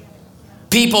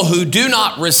 People who do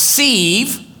not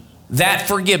receive that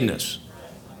forgiveness.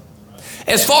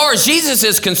 As far as Jesus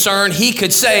is concerned, he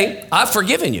could say, I've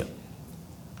forgiven you.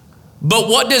 But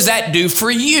what does that do for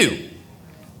you?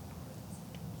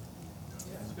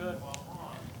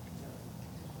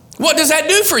 What does that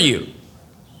do for you?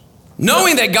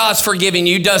 Knowing that God's forgiving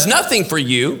you does nothing for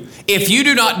you if you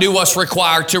do not do what's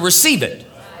required to receive it.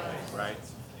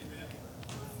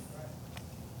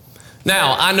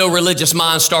 Now, I know religious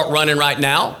minds start running right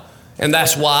now, and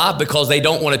that's why, because they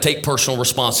don't want to take personal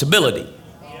responsibility.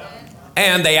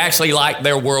 and they actually like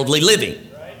their worldly living.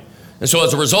 And so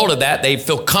as a result of that, they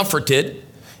feel comforted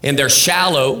in their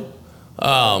shallow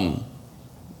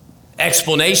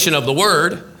explanation of the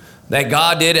word that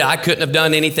God did it. I couldn't have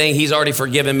done anything. He's already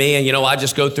forgiven me. And, I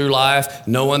just go through life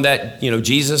knowing that,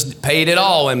 Jesus paid it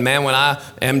all. And man, when I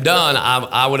am done,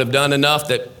 I would have done enough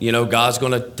that, God's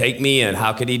going to take me in.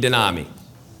 How could he deny me?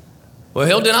 Well,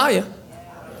 he'll deny you.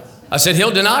 I said,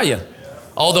 he'll deny you,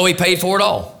 although he paid for it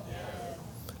all.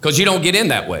 Because you don't get in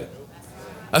that way.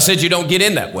 I said, you don't get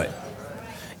in that way.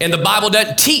 And the Bible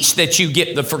doesn't teach that you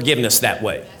get the forgiveness that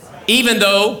way. Even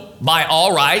though, by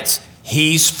all rights,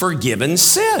 he's forgiven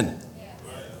sin.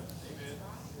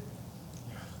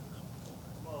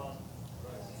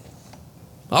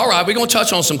 All right, we're going to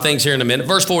touch on some things here in a minute.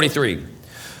 Verse 43.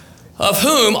 Of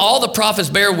whom all the prophets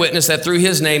bear witness that through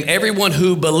his name, everyone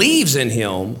who believes in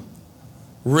him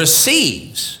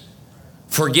receives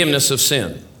forgiveness of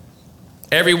sin.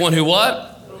 Everyone who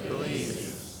what?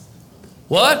 Believes.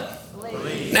 What?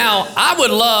 Believes. Now, I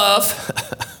would love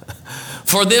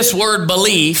for this word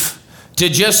belief to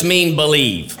just mean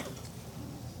believe.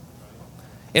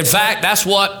 In fact, that's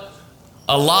what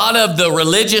a lot of the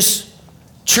religious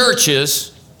churches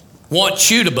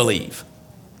want you to believe.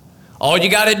 All you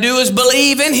got to do is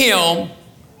believe in him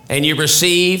and you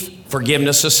receive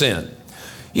forgiveness of sin.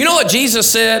 You know what Jesus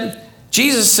said?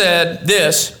 Jesus said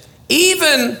this,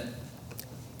 even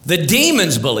the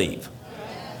demons believe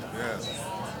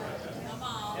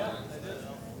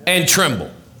and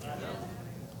tremble.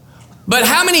 But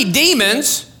how many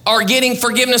demons are getting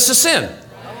forgiveness of sin?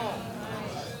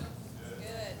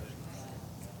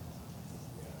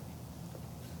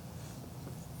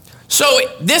 So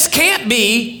this can't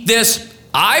be this,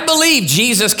 I believe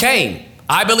Jesus came.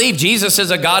 I believe Jesus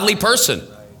is a godly person.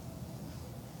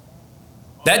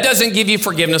 That doesn't give you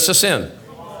forgiveness of sin.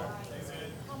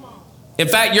 In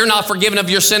fact, you're not forgiven of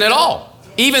your sin at all,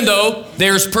 even though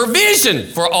there's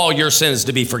provision for all your sins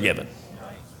to be forgiven.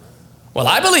 Well,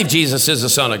 I believe Jesus is the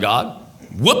Son of God.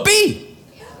 Whoopee.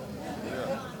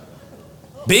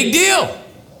 Big deal.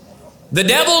 The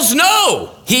devils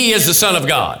know he is the Son of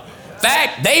God. In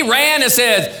fact, they ran and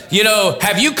said,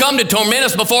 have you come to torment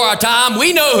us before our time?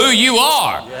 We know who you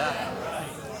are.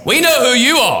 We know who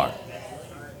you are.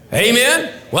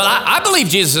 Amen. Well, I believe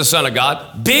Jesus is the Son of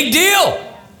God. Big deal.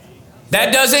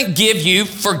 That doesn't give you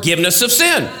forgiveness of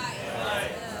sin.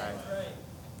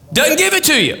 Doesn't give it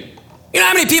to you. You know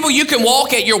how many people you can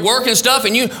walk at your work and stuff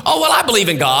and I believe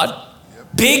in God.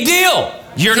 Big deal.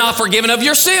 You're not forgiven of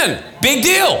your sin. Big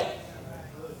deal.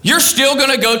 You're still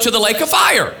going to go to the lake of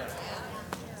fire.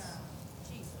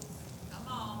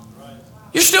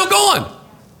 You're still going.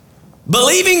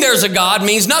 Believing there's a God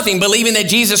means nothing. Believing that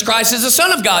Jesus Christ is the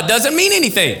Son of God doesn't mean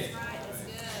anything.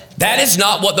 That is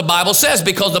not what the Bible says,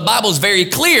 because the Bible is very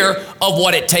clear of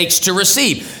what it takes to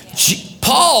receive.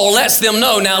 Paul lets them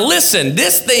know, now listen,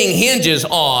 this thing hinges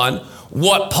on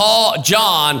what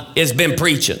John has been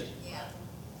preaching.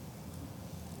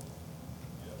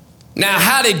 Now,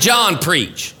 how did John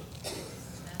preach?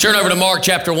 Turn over to Mark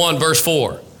chapter 1, verse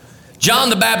 4.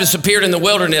 John the Baptist appeared in the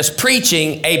wilderness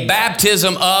preaching a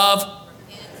baptism of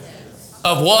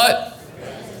what?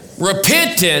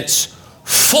 Repentance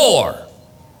for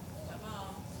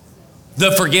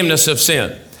the forgiveness of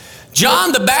sin.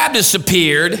 John the Baptist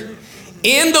appeared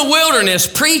in the wilderness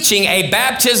preaching a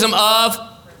baptism of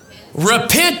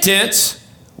repentance.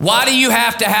 Why do you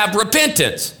have to have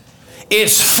repentance?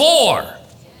 It's for.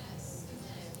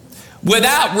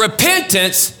 Without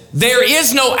repentance, there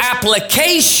is no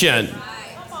application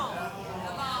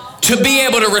to be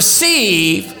able to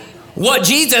receive what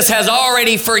Jesus has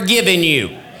already forgiven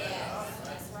you.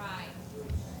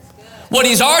 What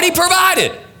he's already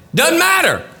provided. Doesn't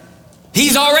matter.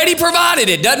 He's already provided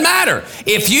it. Doesn't matter.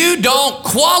 If you don't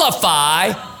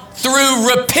qualify through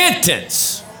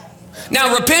repentance.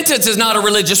 Now, repentance is not a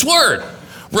religious word.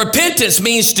 Repentance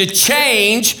means to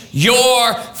change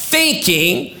your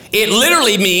thinking. It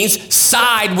literally means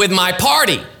side with my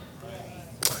party.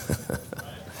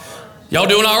 Y'all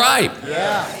doing all right?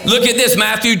 Yeah. Look at this,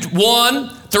 Matthew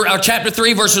 1, chapter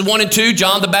 3, verses 1 and 2.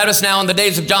 John the Baptist, now in the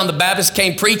days of John the Baptist,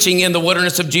 came preaching in the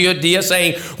wilderness of Judea,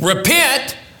 saying,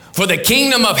 repent, for the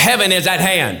kingdom of heaven is at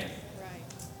hand.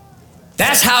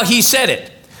 That's how he said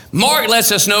it. Mark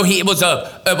lets us know it was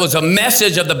a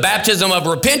message of the baptism of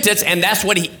repentance, and that's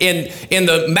what he in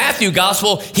the Matthew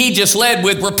gospel, he just led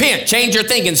with repent. Change your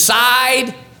thinking.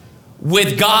 Side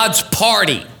with God's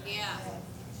party. Yeah,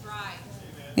 that's right.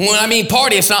 When I mean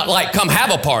party, it's not like come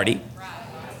have a party. Right.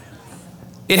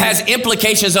 It has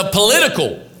implications of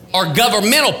political or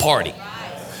governmental party.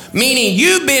 Right. Meaning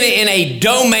you've been in a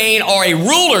domain or a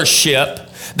rulership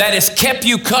that has kept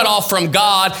you cut off from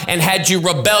God and had you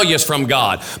rebellious from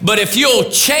God. But if you'll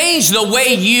change the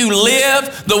way you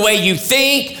live, the way you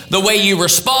think, the way you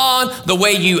respond, the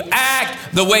way you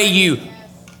act, the way you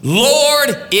lord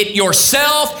it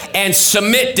yourself and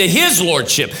submit to His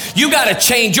lordship. You got to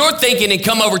change your thinking and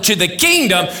come over to the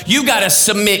kingdom. You got to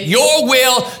submit your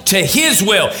will to His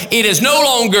will. It is no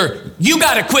longer, you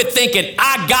got to quit thinking,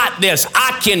 I got this,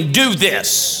 I can do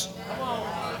this.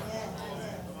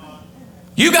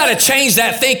 You got to change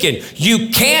that thinking. You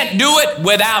can't do it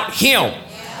without Him.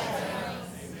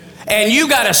 And you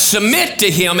got to submit to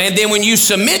Him. And then when you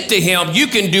submit to Him, you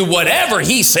can do whatever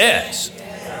He says.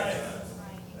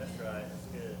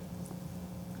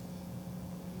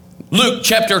 Luke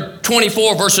chapter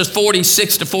 24, verses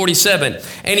 46 to 47.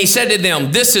 And He said to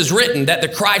them, this is written that the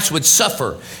Christ would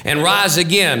suffer and rise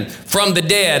again from the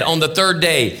dead on the third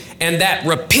day, and that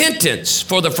repentance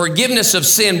for the forgiveness of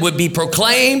sin would be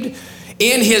proclaimed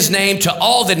in His name to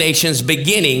all the nations,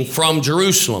 beginning from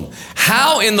Jerusalem.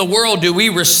 How in the world do we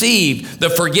receive the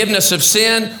forgiveness of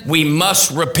sin? We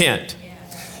must repent.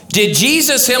 Did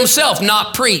Jesus Himself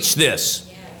not preach this?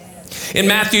 In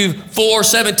Matthew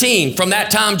 4:17, from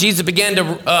that time Jesus began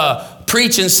to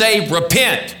preach and say,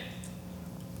 repent,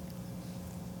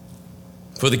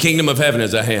 for the kingdom of heaven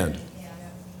is at hand.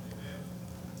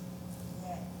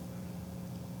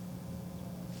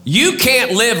 You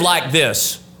can't live like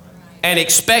this and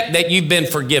expect that you've been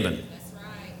forgiven.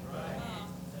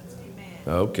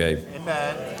 Okay.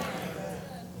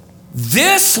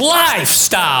 This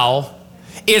lifestyle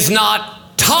is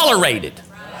not tolerated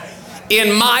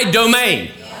in my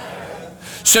domain.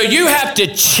 So you have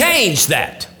to change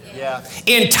that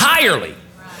entirely.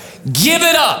 Give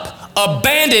it up.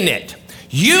 Abandon it.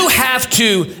 You have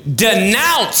to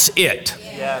denounce it.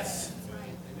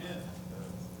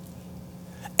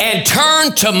 And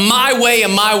turn to my way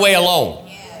and my way alone.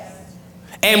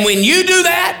 And when you do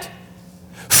that,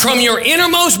 from your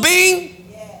innermost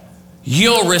being,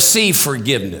 you'll receive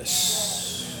forgiveness.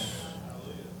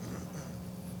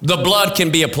 The blood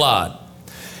can be applied.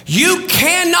 You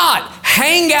cannot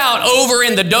hang out over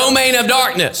in the domain of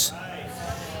darkness.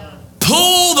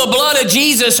 Pull the blood of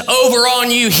Jesus over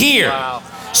on you here. Wow.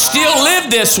 Still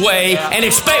live this way and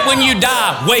expect when you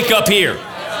die, wake up here.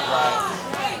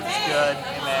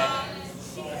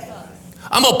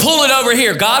 I'm going to pull it over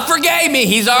here. God forgave me.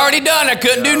 He's already done. I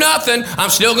couldn't do nothing. I'm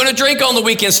still going to drink on the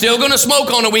weekend, still going to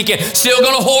smoke on the weekend, still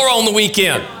going to whore on the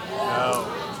weekend.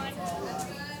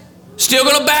 Still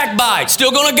going to backbite,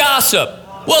 still going to gossip.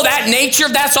 Well, that nature,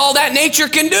 that's all that nature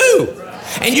can do.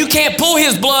 And you can't pull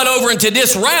His blood over into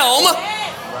this realm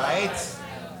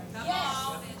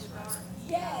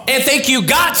and think you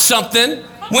got something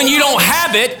when you don't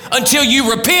have it until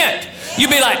you repent. You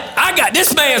be like,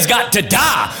 this man's got to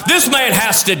die. This man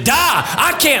has to die.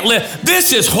 I can't live.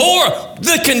 This is horror.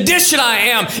 The condition I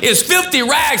am is filthy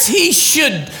rags. He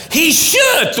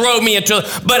should throw me into,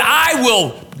 but I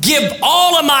will give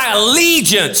all of my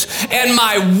allegiance and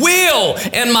my will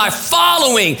and my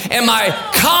following and my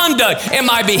conduct and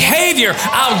my behavior.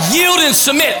 I'll yield and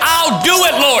submit. I'll do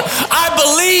it, Lord. I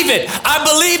believe it. I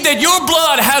believe that your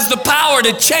blood has the power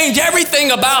to change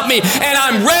everything about me, and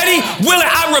I'm ready, willing.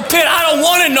 I repent. I don't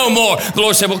want it no more. The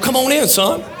Lord said, well, come on in,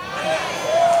 son.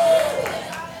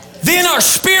 Then our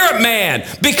spirit man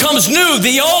becomes new.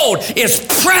 The old is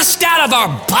pressed out of our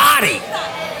body.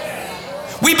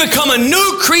 We become a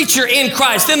new creature in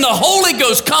Christ. Then the Holy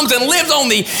Ghost comes and lives on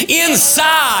the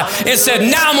inside and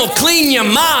said, now I'm going to clean your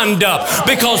mind up.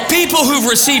 Because people who've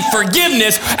received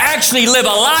forgiveness actually live a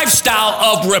lifestyle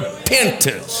of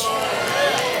repentance.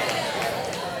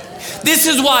 This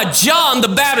is why John the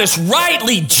Baptist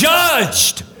rightly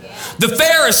judged the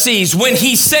Pharisees when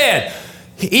he said,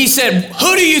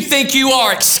 who do you think you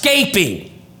are,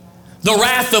 escaping the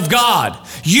wrath of God?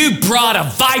 You brought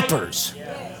of vipers.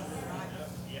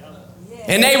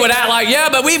 And they would act like, yeah,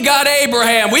 but we've got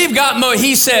Abraham, we've got Moses.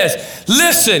 He says,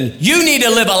 listen, you need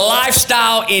to live a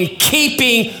lifestyle in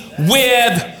keeping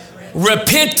with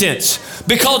repentance.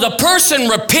 Because a person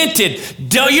repented,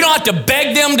 you don't have to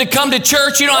beg them to come to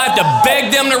church. You don't have to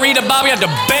beg them to read the Bible. You have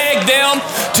to beg them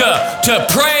to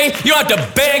pray. You don't have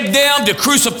to beg them to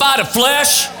crucify the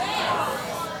flesh.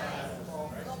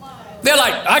 They're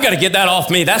like, I got to get that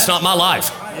off me. That's not my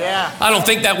life. I don't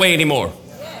think that way anymore.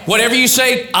 Whatever you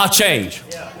say, I'll change.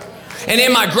 And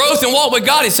in my growth and walk with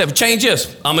God, He said, change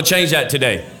this. I'm going to change that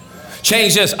today.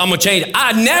 Change this. I'm going to change it.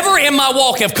 I never in my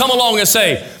walk have come along and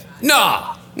say,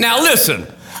 nah, now listen,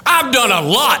 I've done a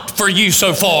lot for you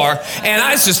so far, and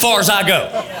that's as far as I go.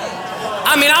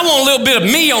 I mean, I want a little bit of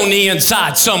me on the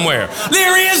inside somewhere.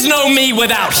 There is no me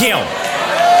without Him.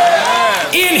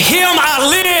 In him I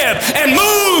live and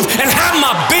move and have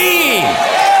my being.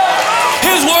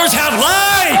 His words have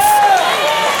life.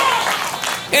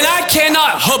 And I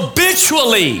cannot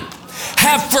habitually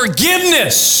have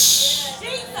forgiveness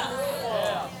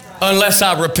unless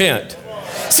I repent.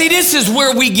 See, this is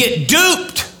where we get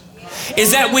duped,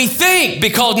 is that we think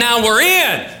because now we're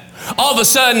in, all of a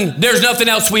sudden there's nothing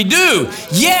else we do.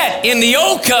 Yet in the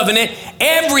old covenant,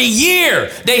 every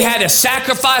year they had to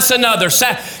sacrifice another.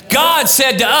 God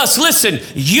said to us, listen,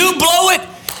 you blow it,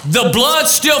 the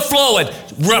blood's still flowing.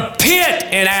 Repent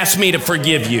and ask me to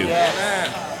forgive you.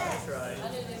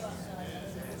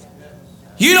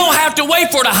 You don't have to wait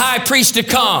for the high priest to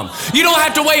come. You don't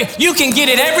have to wait. You can get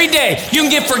it every day. You can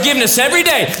get forgiveness every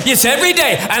day. Yes, every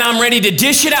day. And I'm ready to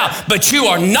dish it out. But you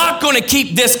are not going to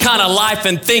keep this kind of life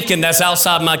and thinking that's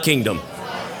outside my kingdom.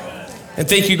 And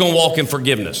think you're going to walk in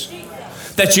forgiveness.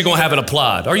 That you're going to have it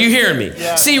applied. Are you hearing me?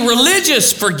 Yeah. See,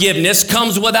 religious forgiveness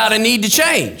comes without a need to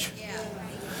change.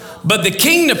 But the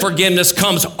kingdom forgiveness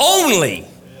comes only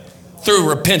through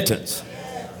repentance.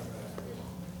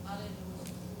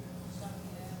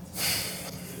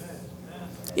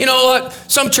 You know what?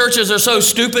 Some churches are so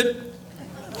stupid.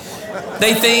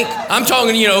 They think, I'm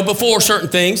talking, before certain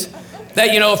things, that,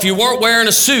 if you weren't wearing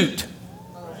a suit,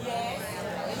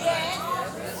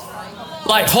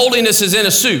 like holiness is in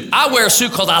a suit. I wear a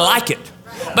suit because I like it.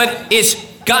 But it's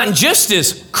gotten just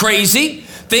as crazy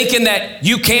thinking that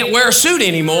you can't wear a suit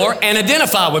anymore and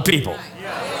identify with people.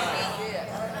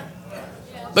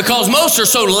 Because most are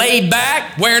so laid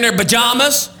back, wearing their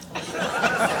pajamas.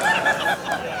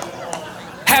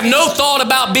 Have no thought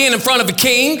about being in front of a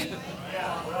king.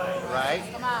 Right.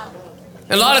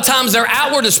 And a lot of times their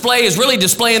outward display is really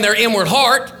displaying their inward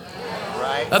heart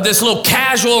of this little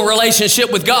casual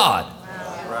relationship with God.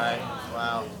 Right.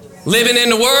 Wow. Living in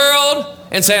the world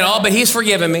and saying, oh, but he's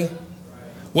forgiven me.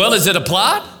 Well, is it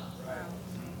applied?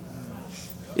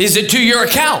 Is it to your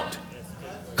account?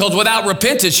 Because without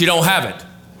repentance, you don't have it.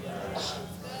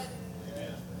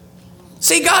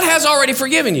 See, God has already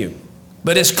forgiven you.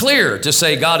 But it's clear to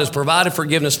say God has provided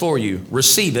forgiveness for you.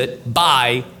 Receive it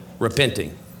by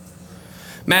repenting.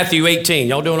 Matthew 18.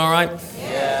 Y'all doing all right?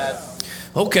 Yes.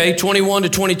 Okay, 21 to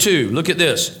 22. Look at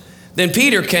this. Then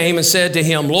Peter came and said to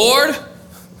him, Lord,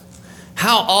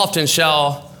 how often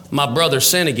shall my brother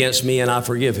sin against me and I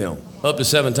forgive him? Up to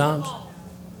 7 times?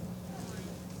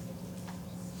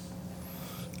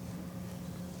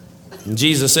 And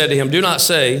Jesus said to him, do not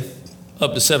say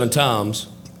up to 7 times,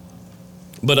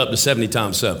 but up to 70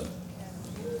 times 7.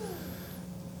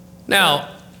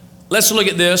 Now, let's look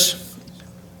at this,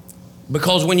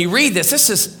 because when you read this, this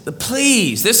is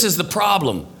the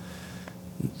problem.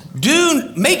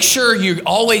 Make sure you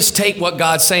always take what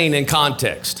God's saying in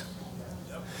context.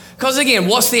 Because again,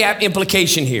 what's the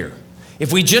implication here?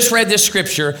 If we just read this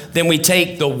scripture, then we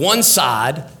take the one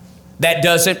side that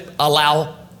doesn't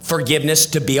allow forgiveness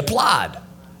to be applied.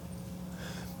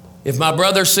 If my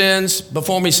brother sins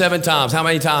before me 7 times, how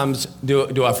many times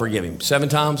do I forgive him? 7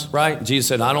 times, right? Jesus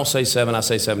said, I don't say 7, I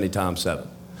say 70 times 7.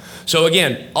 So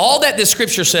again, all that this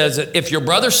scripture says, that if your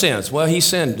brother sins, well, he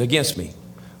sinned against me.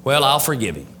 Well, I'll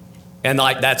forgive him. And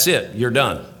that's it, you're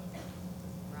done.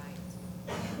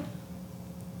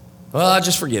 Well, I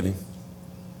just forgive him.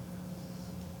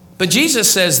 But Jesus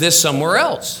says this somewhere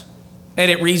else, and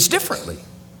it reads differently.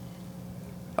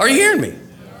 Are you hearing me?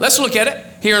 Let's look at it.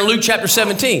 Here in Luke chapter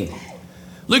 17.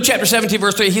 Luke chapter 17,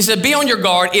 verse 3, he said, be on your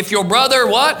guard if your brother,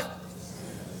 what?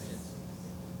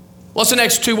 What's the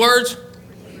next 2 words?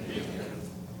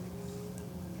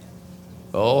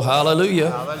 Oh, hallelujah.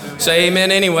 Hallelujah. Say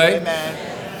amen anyway. Amen.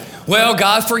 Well,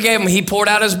 God forgave him. He poured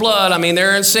out his blood. I mean,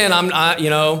 they're in sin.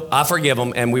 I forgive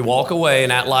them. And we walk away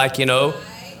and act like,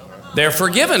 they're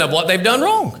forgiven of what they've done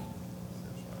wrong.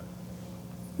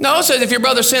 No, it says if your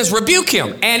brother sins, rebuke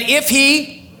him. And if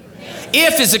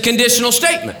is a conditional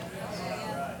statement.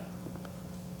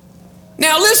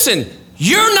 Now listen,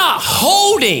 you're not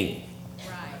holding.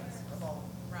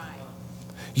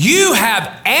 You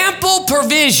have ample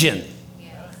provision.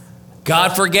 God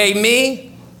forgave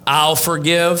me, I'll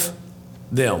forgive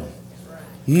them.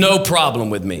 No problem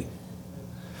with me.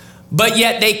 But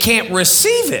yet they can't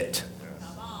receive it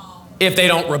if they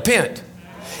don't repent.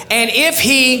 And if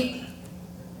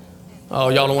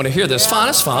y'all don't want to hear this. Fine,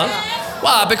 it's fine.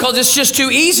 Why? Because it's just too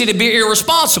easy to be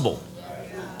irresponsible.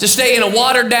 To stay in a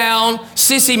watered down,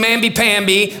 sissy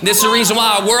mamby-pamby. This is the reason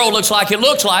why our world looks like it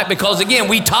looks like, because again,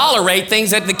 we tolerate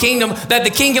things that the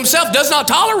king himself does not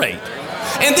tolerate.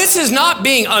 And this is not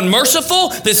being unmerciful.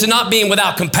 This is not being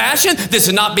without compassion. This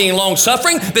is not being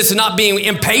long-suffering. This is not being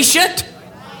impatient.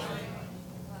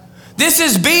 This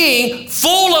is being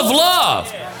full of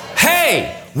love.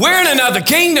 hey, we're in another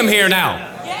kingdom here now.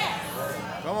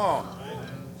 Come on.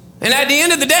 And at the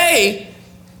end of the day,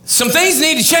 some things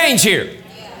need to change here.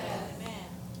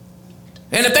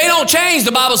 And if they don't change,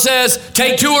 the Bible says,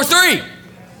 take 2 or 3.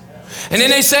 And then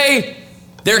they say,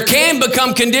 there can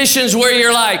become conditions where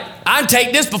you're like, I'd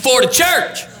take this before the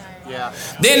church. Yeah.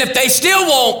 Then if they still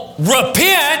won't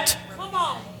repent,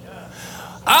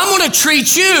 I'm going to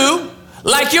treat you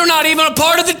like you're not even a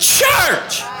part of the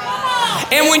church.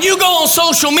 And when you go on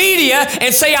social media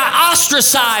and say I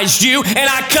ostracized you and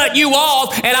I cut you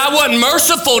off and I wasn't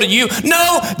merciful to you,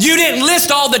 no, you didn't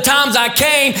list all the times I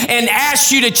came and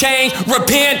asked you to change,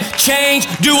 repent, change,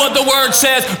 do what the word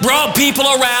says, brought people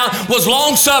around, was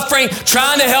long-suffering,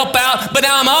 trying to help out, but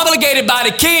now I'm obligated by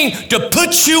the King to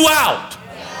put you out.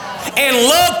 And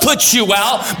love puts you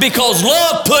out because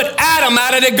love put Adam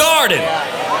out of the garden.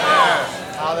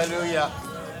 Hallelujah.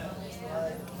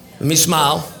 Let me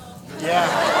smile. Yeah.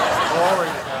 Glory.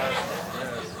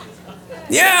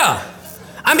 Yeah.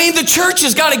 I mean, the church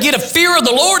has got to get a fear of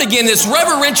the Lord again, this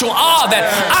reverential awe that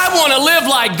I want to live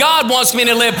like God wants me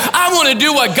to live. I want to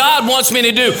do what God wants me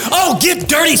to do. Oh, get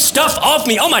dirty stuff off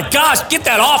me. Oh my gosh, get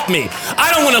that off me.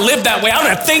 I don't want to live that way. I don't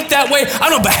want to think that way.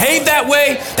 I don't behave that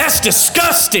way. That's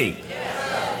disgusting.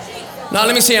 Now,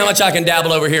 let me see how much I can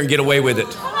dabble over here and get away with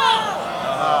it.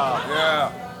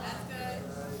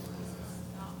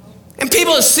 And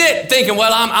people sit thinking,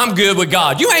 well, I'm good with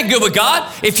God. You ain't good with God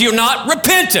if you're not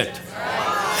repentant.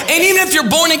 And even if you're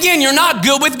born again, you're not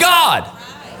good with God.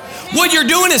 What you're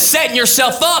doing is setting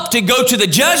yourself up to go to the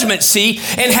judgment seat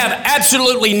and have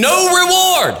absolutely no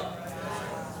reward.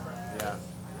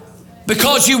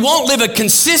 Because you won't live a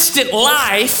consistent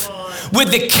life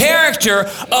with the character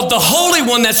of the Holy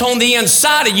One that's on the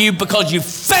inside of you because you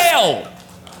failed.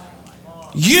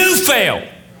 You failed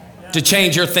to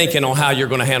change your thinking on how you're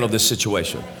going to handle this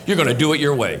situation. You're going to do it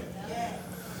your way.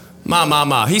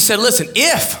 My. He said, listen,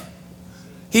 if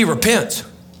he repents,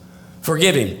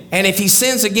 forgive him. And if he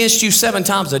sins against you 7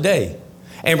 times a day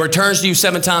and returns to you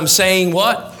 7 times saying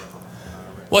what?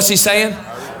 What's he saying?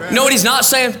 You know what he's not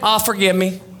saying? Oh, forgive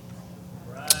me.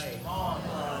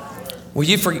 Will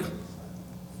you forgive?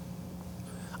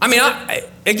 I mean,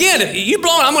 again, you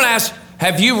blown. I'm going to ask,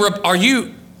 are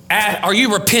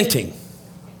you repenting?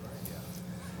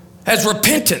 Has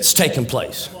repentance taken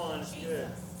place?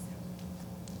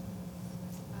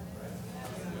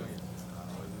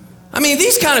 I mean,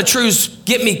 these kind of truths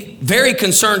get me very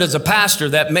concerned as a pastor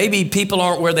that maybe people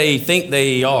aren't where they think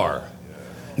they are.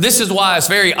 This is why it's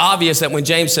very obvious that when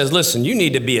James says, listen, you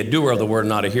need to be a doer of the word,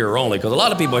 not a hearer only. Because a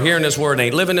lot of people are hearing this word and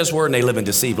they live in this word and they live in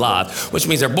deceived lives, which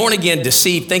means they're born again,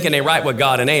 deceived, thinking they're right with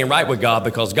God and they ain't right with God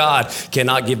because God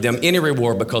cannot give them any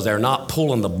reward because they're not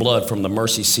pulling the blood from the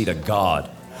mercy seat of God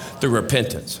through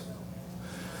repentance.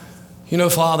 You know,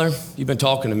 Father, you've been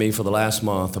talking to me for the last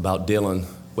month about dealing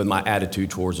with my attitude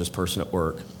towards this person at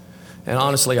work. And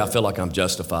honestly, I feel like I'm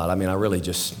justified. I mean, I really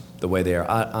just, the way they are,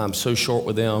 I'm so short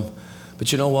with them.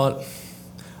 But you know what?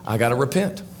 I got to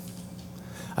repent.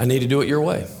 I need to do it your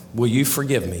way. Will you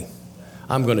forgive me?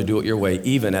 I'm going to do it your way,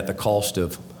 even at the cost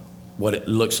of what it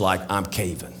looks like I'm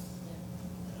caving.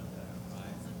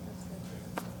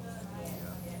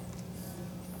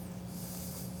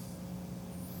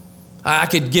 I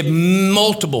could give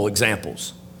multiple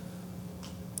examples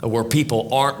of where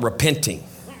people aren't repenting.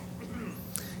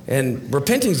 And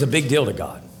repenting is a big deal to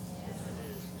God.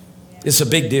 It's a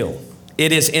big deal.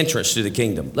 It is entrance to the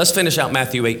kingdom. Let's finish out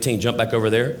Matthew 18. Jump back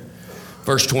over there.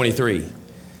 Verse 23.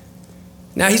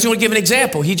 Now he's going to give an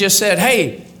example. He just said,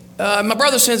 hey, my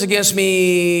brother sins against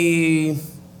me,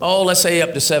 let's say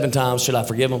up to 7 times. Should I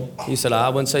forgive him? He said, I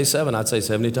wouldn't say 7. I'd say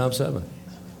 70 times 7.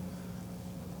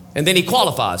 And then he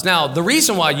qualifies. Now, the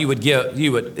reason why you would,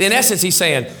 in essence, he's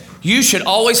saying, you should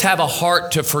always have a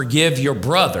heart to forgive your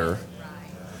brother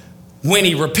when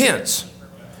he repents.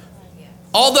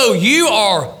 Although you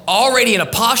are already in a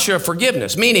posture of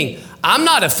forgiveness, meaning I'm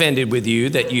not offended with you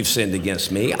that you've sinned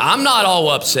against me. I'm not all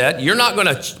upset. You're not going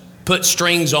to put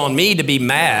strings on me to be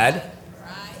mad.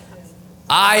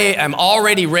 I am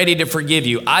already ready to forgive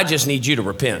you. I just need you to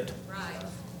repent.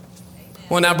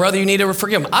 Well, now, brother, you need to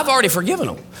forgive him. I've already forgiven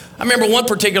him. I remember one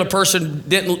particular person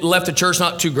left the church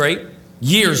not too great,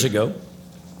 years ago.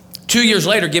 2 years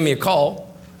later, give me a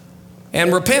call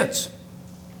and repents.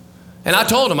 And I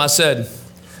told him, I said,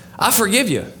 I forgive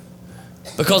you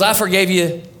because I forgave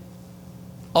you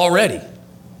already.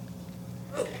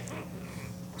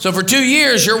 So for 2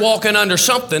 years, you're walking under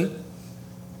something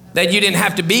that you didn't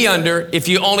have to be under if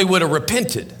you only would have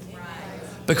repented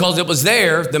because it was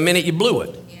there the minute you blew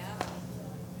it.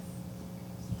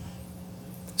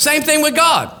 Same thing with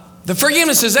God. The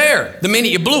forgiveness is there the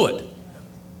minute you blew it.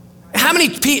 How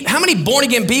many born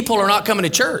again people are not coming to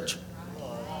church?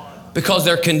 Because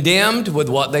they're condemned with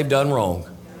what they've done wrong.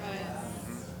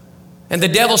 And the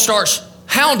devil starts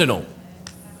hounding them.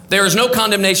 There is no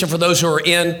condemnation for those who are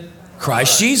in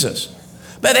Christ Jesus.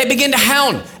 But they begin to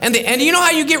hound. And you know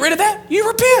how you get rid of that? You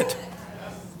repent.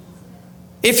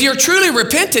 If you're truly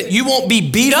repentant, you won't be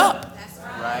beat up.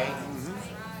 Right.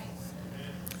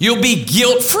 You'll be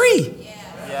guilt-free.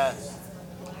 Yes.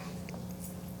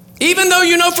 Even though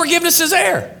you know forgiveness is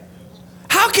there.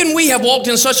 How can we have walked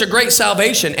in such a great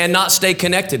salvation and not stay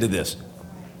connected to this?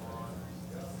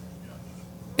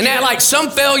 And that like some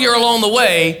failure along the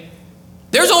way,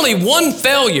 there's only one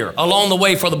failure along the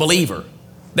way for the believer,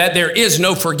 that there is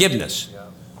no forgiveness,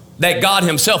 that God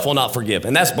himself will not forgive,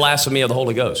 and that's blasphemy of the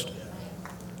Holy Ghost.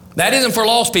 That isn't for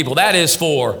lost people. That is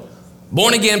for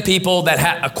born again people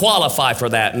that qualify for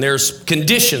that, and there's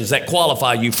conditions that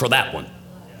qualify you for that one.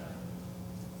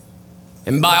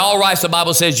 And by all rights, the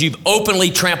Bible says you've openly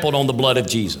trampled on the blood of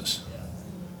Jesus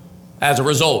as a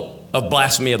result of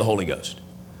blasphemy of the Holy Ghost.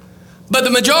 But the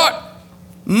majority,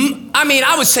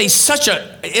 I would say it's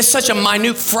such a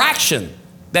minute fraction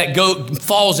that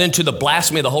falls into the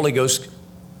blasphemy of the Holy Ghost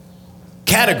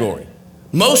category.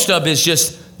 Most of it is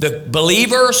just the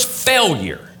believer's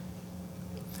failure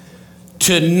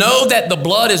to know that the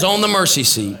blood is on the mercy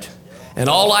seat, and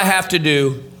all I have to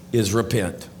do is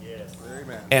repent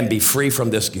and be free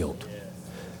from this guilt.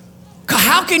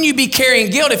 How can you be carrying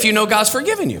guilt if you know God's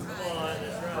forgiven you?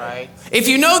 Right. If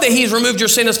you know that he's removed your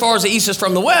sin as far as the east is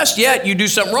from the west, yet you do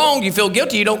something wrong, you feel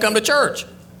guilty, you don't come to church.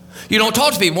 You don't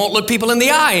talk to people, won't look people in the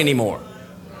eye anymore.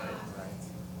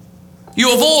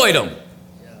 You avoid them.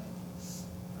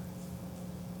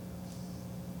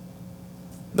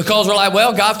 Because we're like,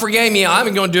 well, God forgave me.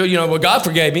 I'm going to do it. Well, God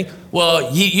forgave me.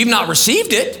 Well, you've not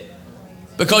received it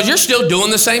because you're still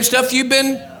doing the same stuff you've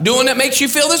been doing that makes you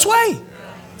feel this way.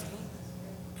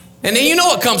 And then you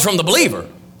know it comes from the believer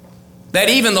that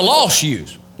even the lost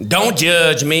use. Don't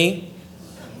judge me.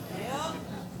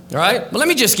 All right? But let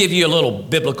me just give you a little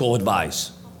biblical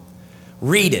advice.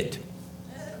 Read it.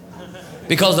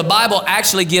 Because the Bible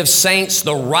actually gives saints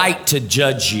the right to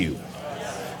judge you.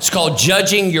 It's called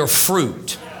judging your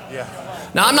fruit.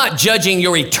 Now, I'm not judging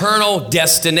your eternal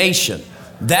destination.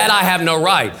 That I have no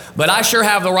right. But I sure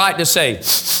have the right to say,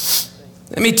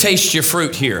 let me taste your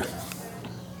fruit here.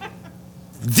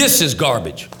 This is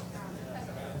garbage.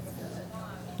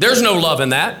 There's no love in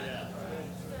that.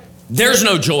 There's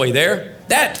no joy there.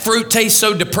 That fruit tastes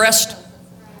so depressed.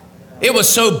 It was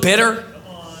so bitter.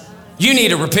 You need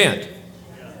to repent.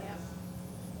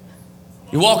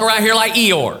 You walk around here like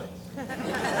Eeyore.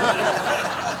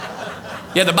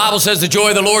 Yeah, the Bible says the joy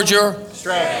of the Lord's your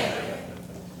Strength.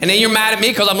 And then you're mad at me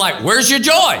because I'm like, where's your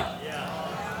joy?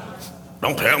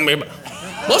 Don't tell me.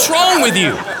 What's wrong with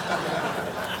you?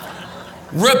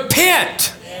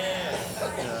 Repent.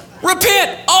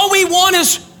 Repent. All we want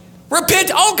is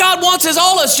repent. All God wants is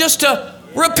all us just to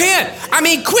repent. I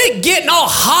mean, quit getting all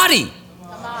haughty.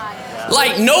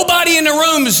 Like nobody in the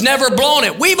room has never blown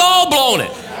it. We've all blown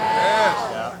it.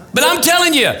 But I'm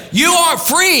telling you, you aren't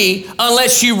free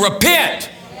unless you repent.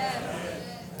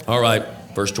 All right,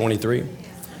 verse 23.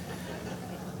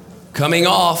 Coming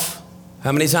off.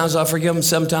 How many times do I forgive him?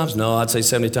 7 times? No, I'd say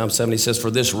 70 times 7. He says, for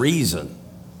this reason.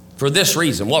 For this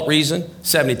reason. What reason?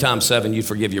 70 times 7, you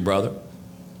forgive your brother.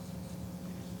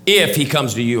 If he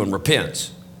comes to you and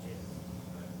repents.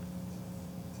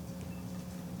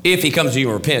 If he comes to you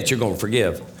and repents, you're going to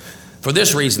forgive. For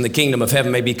this reason, the kingdom of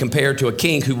heaven may be compared to a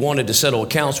king who wanted to settle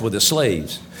accounts with his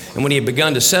slaves. And when he had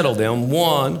begun to settle them,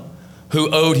 one who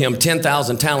owed him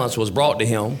 10,000 talents was brought to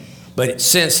him. But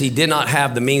since he did not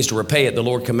have the means to repay it, the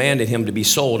Lord commanded him to be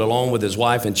sold along with his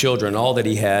wife and children and all that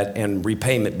he had, and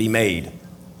repayment be made.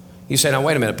 You say, now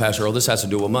wait a minute, Pastor Earl, this has to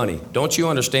do with money. Don't you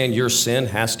understand your sin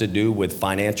has to do with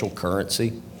financial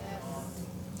currency?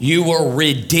 You were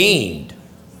redeemed.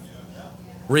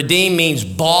 Redeemed means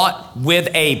bought with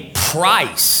a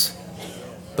price.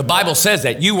 The Bible says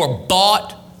that. You were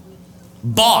bought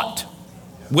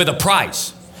with a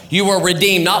price. You were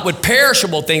redeemed not with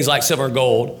perishable things like silver and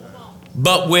gold,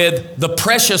 but with the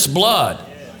precious blood.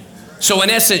 So in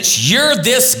essence, you're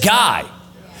this guy.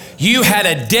 You had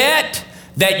a debt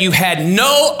that you had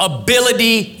no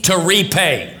ability to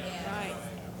repay.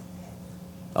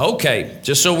 Okay,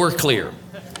 just so we're clear.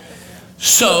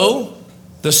 So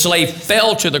the slave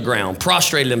fell to the ground,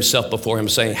 prostrated himself before him,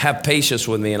 saying, have patience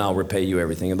with me and I'll repay you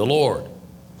everything. And the Lord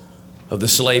of the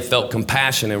slave felt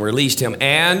compassion and released him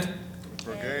and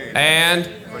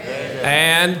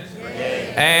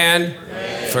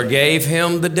forgave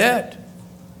him the debt.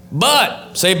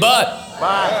 But, say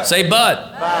but. Say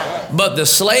but. But the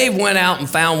slave went out and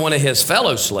found one of his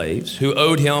fellow slaves who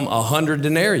owed him 100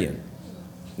 denarii.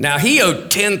 Now he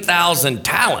owed 10,000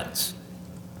 talents.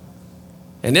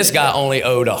 And this guy only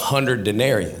owed 100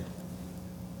 denarii.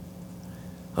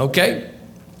 Okay?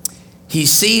 He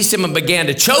seized him and began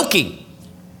to choke him,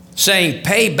 saying,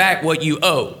 pay back what you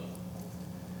owe.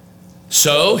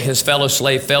 So his fellow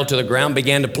slave fell to the ground,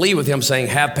 began to plead with him, saying,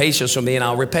 have patience with me and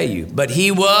I'll repay you. But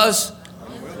he was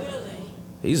unwilling.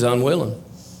 He's unwilling.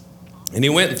 And he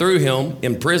went and threw him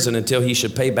in prison until he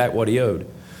should pay back what he owed.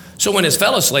 So when his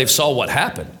fellow slaves saw what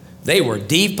happened, they were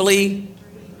deeply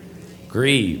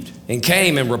grieved and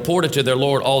came and reported to their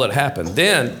Lord all that happened.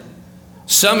 Then,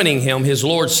 summoning him, his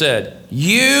Lord said,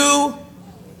 you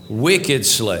wicked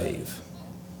slave,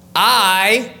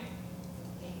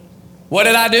 what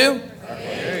did I do?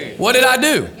 What did I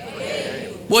do?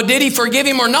 Well, did he forgive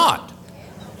him or not?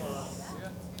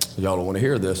 Y'all don't want to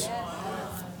hear this.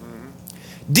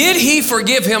 Did he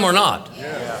forgive him or not?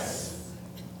 Yes.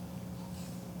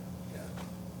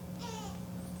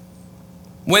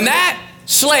 When that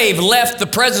slave left the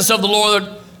presence of the Lord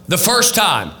the first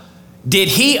time, did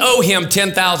he owe him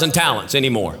 10,000 talents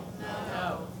anymore?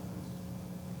 No.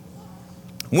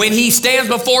 When he stands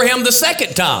before him the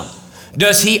second time,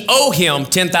 does he owe him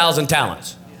 10,000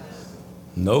 talents?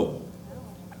 Nope.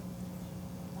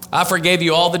 I forgave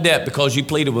you all the debt because you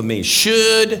pleaded with me.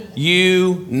 Should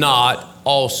you not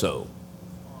also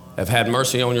have had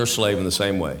mercy on your slave in the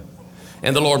same way?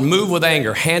 And the Lord, moved with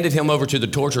anger, handed him over to the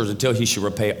torturers until he should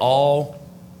repay all.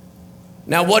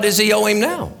 Now, what does he owe him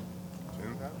now?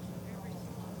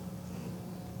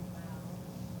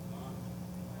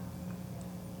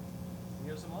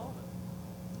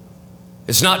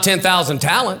 It's not 10,000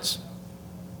 talents.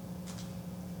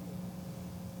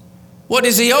 What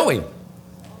does he owe him?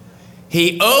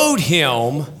 He owed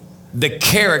him the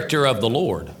character of the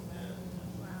Lord.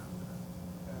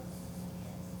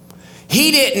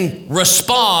 He didn't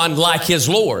respond like his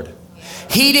Lord.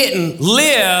 He didn't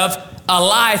live a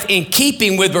life in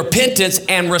keeping with repentance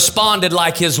and responded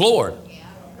like his Lord.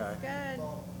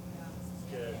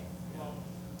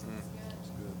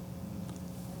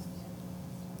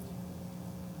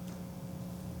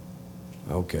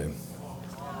 Okay.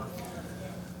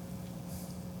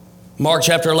 Mark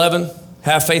chapter 11,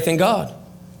 have faith in God.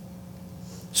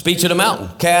 Speak to the mountain,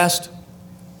 cast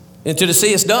into the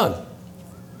sea, it's done.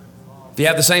 If you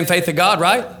have the same faith of God,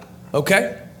 right?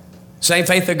 Okay. Same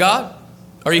faith of God.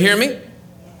 Are you hearing me?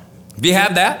 If you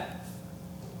have that,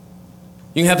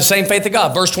 you can have the same faith of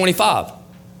God. Verse 25.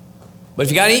 But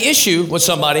if you got any issue with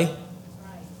somebody,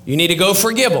 you need to go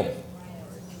forgive them.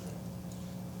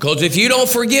 Because if you don't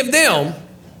forgive them,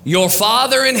 your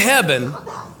Father in heaven.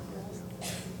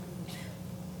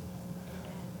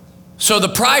 So the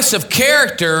price of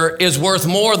character is worth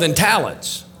more than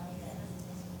talents.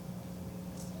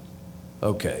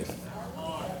 Okay.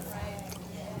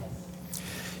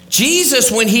 Jesus,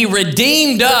 when he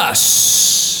redeemed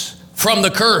us from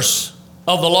the curse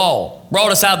of the law,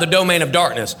 brought us out of the domain of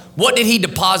darkness, what did he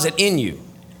deposit in you?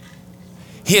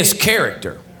 His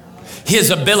character,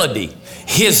 his ability,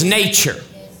 his nature.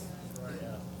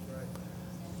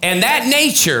 And that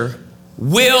nature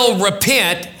will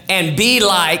repent and be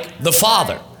like the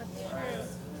Father.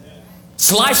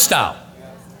 It's lifestyle.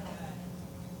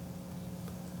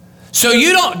 So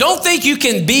you don't think you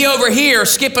can be over here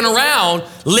skipping around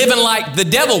living like the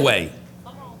devil way.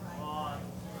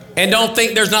 And don't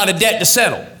think there's not a debt to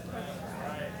settle.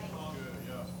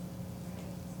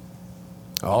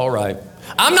 All right.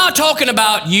 I'm not talking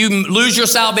about you lose your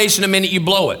salvation the minute you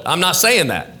blow it. I'm not saying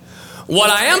that. What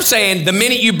I am saying, the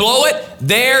minute you blow it,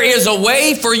 there is a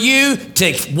way for you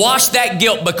to wash that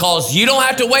guilt, because you don't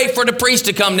have to wait for the priest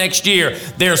to come next year.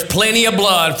 There's plenty of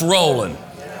blood rolling.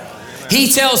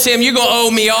 He tells him, you're going to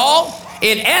owe me all.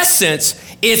 In essence,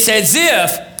 it's as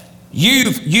if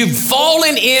you've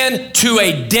fallen into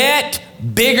a debt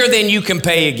bigger than you can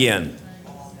pay again.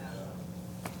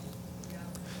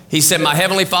 He said, my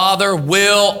heavenly Father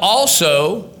will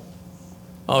also.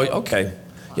 Oh, okay.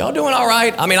 Y'all doing all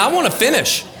right? I mean, I want to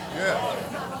finish.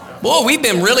 Boy, we've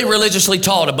been really religiously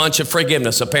taught a bunch of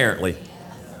forgiveness, apparently.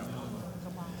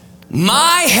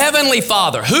 My heavenly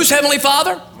Father. Who's heavenly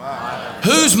Father?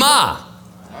 Who's my?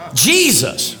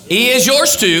 Jesus. He is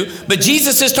yours too, but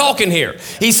Jesus is talking here.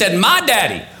 He said, my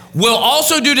daddy will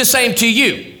also do the same to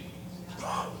you.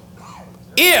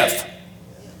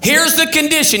 Here's the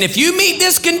condition. If you meet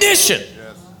this condition,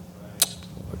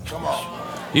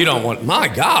 you don't want, my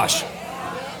gosh.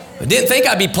 I didn't think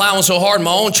I'd be plowing so hard in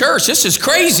my own church. This is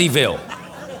Crazyville.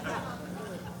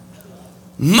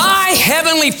 my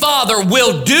heavenly Father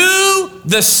will do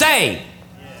the same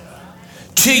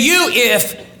to you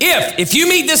if you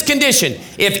meet this condition,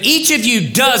 if each of you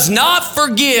does not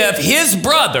forgive his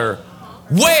brother,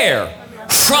 where?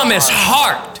 From his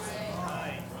heart.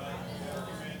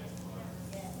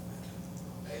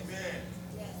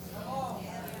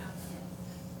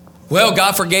 Well,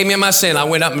 God forgave me of my sin. I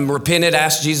went up and repented,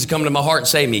 asked Jesus to come into my heart and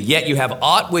save me. Yet you have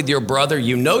aught with your brother.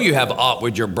 You know you have aught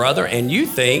with your brother, and you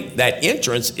think that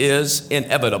entrance is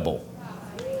inevitable.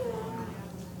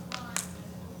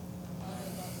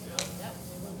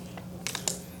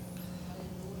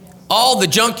 All the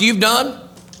junk you've done?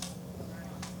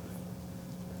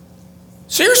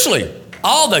 Seriously,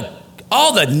 all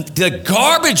the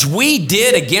garbage we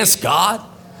did against God,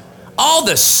 all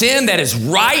the sin that is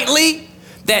rightly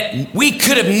that we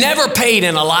could have never paid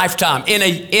in a lifetime, in a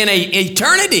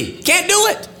eternity. Can't do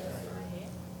it.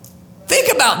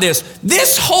 Think about this.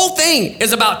 This whole thing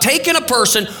is about taking a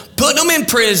person, putting them in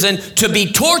prison to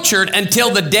be tortured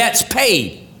until the debt's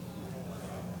paid.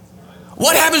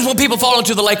 What happens when people fall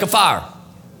into the lake of fire?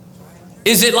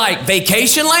 Is it like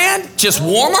vacation land, just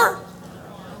warmer?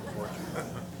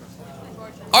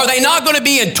 Are they not going to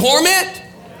be in torment?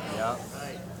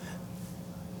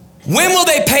 When will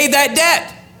they pay that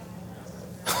debt?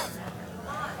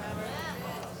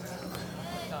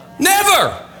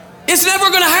 Never. It's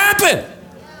never going to happen.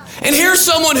 And here's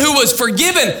someone who was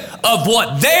forgiven of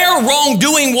what their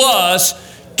wrongdoing was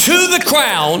to the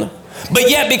crown, but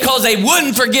yet because they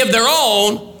wouldn't forgive their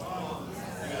own,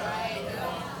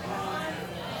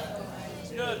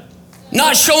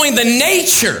 not showing the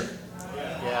nature.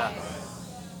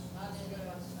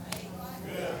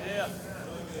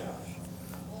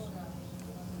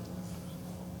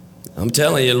 I'm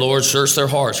telling you, Lord, search their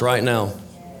hearts right now.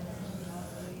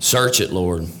 Search it,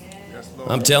 Lord.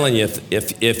 I'm telling you,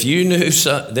 if you knew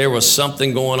there was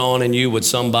something going on in you with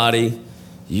somebody,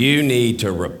 you need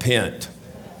to repent.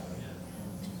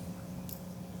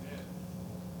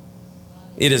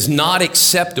 It is not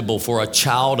acceptable for a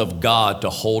child of God to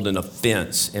hold an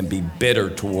offense and be bitter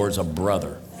towards a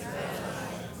brother.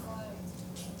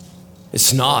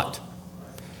 It's not.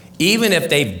 Even if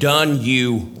they've done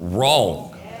you wrong.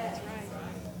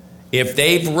 If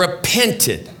they've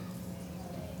repented,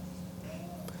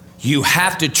 you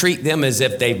have to treat them as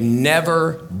if they've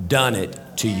never done it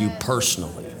to you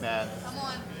personally. Amen.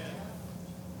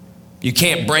 You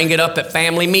can't bring it up at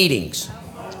family meetings.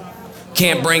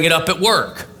 Can't bring it up at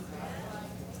work.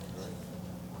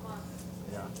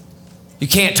 You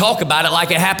can't talk about it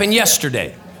like it happened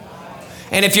yesterday.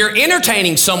 And if you're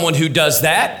entertaining someone who does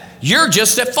that, you're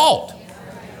just at fault.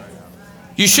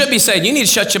 You should be saying, you need to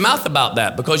shut your mouth about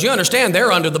that because you understand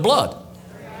they're under the blood.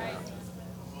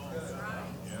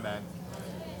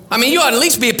 I mean, you ought to at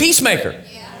least be a peacemaker.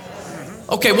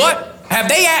 Okay, what? Have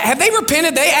they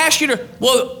repented? They asked you to,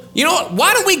 well, you know what?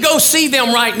 Why don't we go see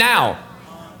them right now?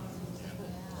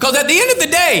 Because at the end of the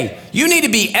day, you need to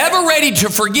be ever ready to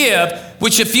forgive,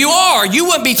 which if you are, you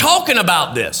wouldn't be talking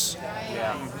about this.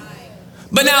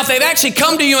 But now if they've actually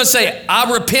come to you and say,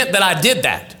 I repent that I did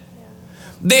that,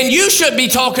 then you should be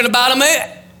talking about them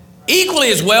equally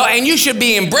as well, and you should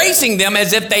be embracing them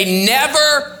as if they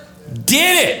never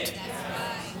did it.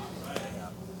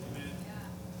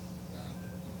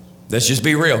 Let's just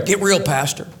be real. Get real,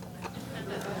 Pastor.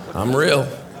 I'm real.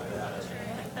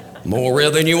 More real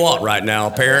than you want right now,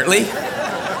 apparently.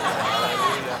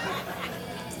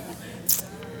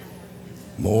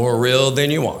 More real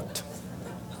than you want.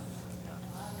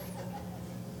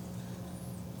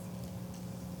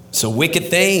 It's a wicked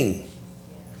thing.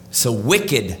 It's a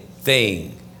wicked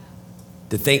thing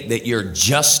to think that you're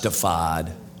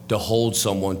justified to hold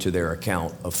someone to their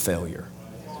account of failure.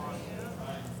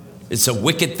 It's a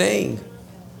wicked thing.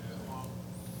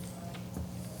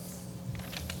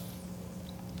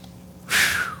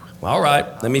 Whew. All right,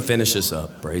 let me finish this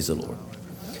up. Praise the Lord.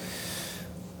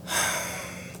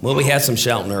 Well, we had some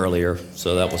shouting earlier,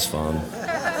 so that was fun.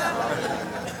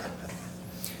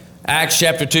 Acts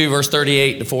chapter 2, verse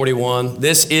 38 to 41.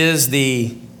 This is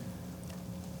the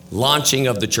launching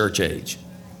of the church age.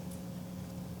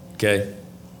 Okay?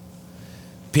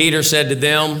 Peter said to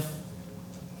them,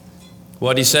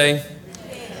 what did he say?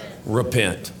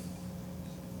 Repent.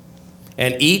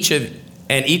 And each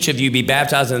of you be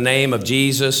baptized in the name of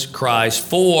Jesus Christ,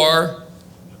 for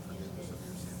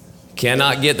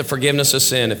cannot get the forgiveness of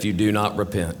sin if you do not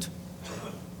repent.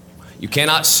 You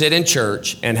cannot sit in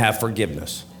church and have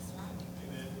forgiveness.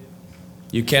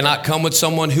 You cannot come with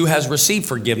someone who has received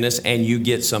forgiveness and you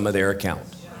get some of their account.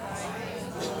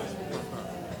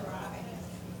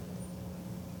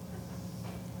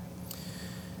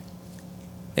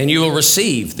 And you will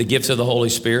receive the gifts of the Holy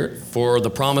Spirit, for the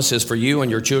promises for you and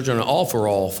your children, and all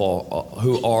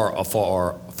who are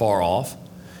far off,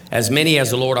 as many as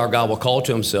the Lord our God will call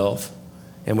to himself.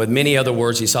 And with many other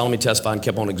words, he solemnly testified and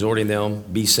kept on exhorting them,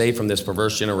 be saved from this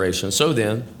perverse generation. So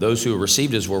then, those who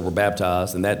received his word were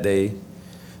baptized, and that day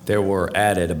there were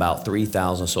added about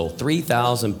 3,000 souls.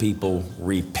 3,000 people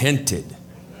repented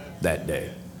that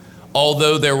day.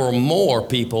 Although there were more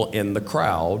people in the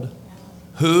crowd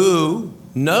who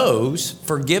knows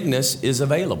forgiveness is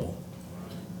available,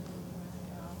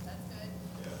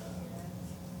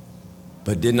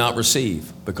 but did not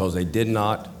receive because they did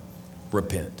not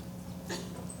repent.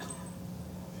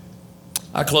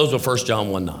 I close with 1 John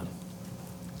 1:9.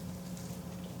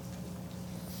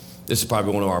 This is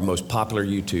probably one of our most popular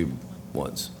YouTube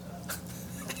ones.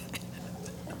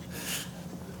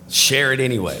 Share it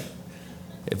anyway.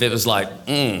 If it was like,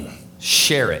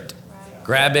 share it.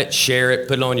 Grab it, share it,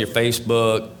 put it on your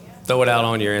Facebook, throw it out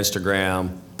on your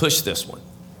Instagram, push this one.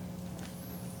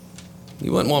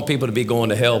 You wouldn't want people to be going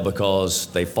to hell because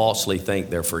they falsely think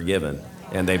they're forgiven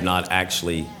and they've not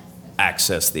actually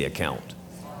accessed the account.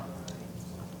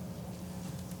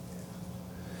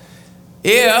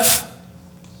 If,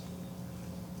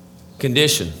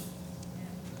 condition,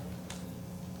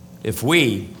 if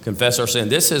we confess our sin,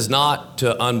 this is not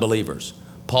to unbelievers.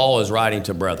 Paul is writing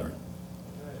to brethren.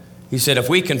 He said, if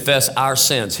we confess our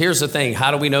sins, here's the thing.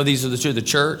 How do we know these are to the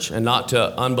church and not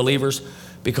to unbelievers?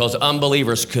 Because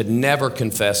unbelievers could never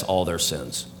confess all their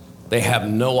sins. They have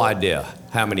no idea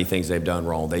how many things they've done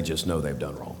wrong. They just know they've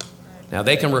done wrong. Now,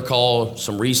 they can recall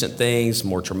some recent things,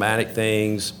 more traumatic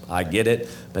things. I get it.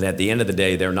 But at the end of the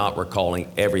day, they're not recalling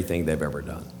everything they've ever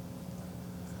done.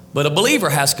 But a believer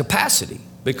has capacity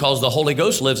because the Holy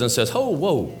Ghost lives and says, oh,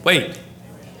 whoa, wait,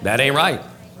 that ain't right.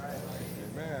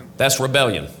 That's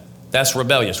rebellion. That's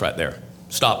rebellious right there.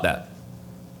 Stop that.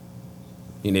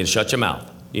 You need to shut your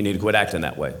mouth. You need to quit acting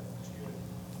that way.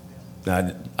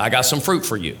 Now, I got some fruit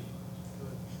for you.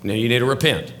 Now, you need to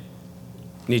repent.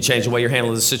 You need to change the way you're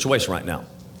handling the situation right now.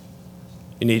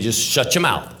 You need to just shut your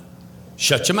mouth.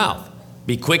 Shut your mouth.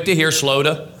 Be quick to hear, slow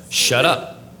to shut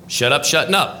up. Shut up,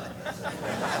 shutting up.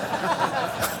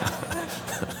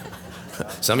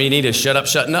 Some of you need to shut up,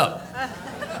 shutting up.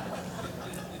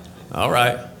 All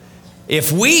right.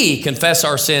 If we confess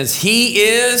our sins, he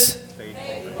is,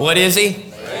 what is he?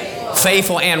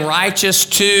 Faithful and righteous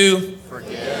to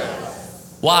forgive.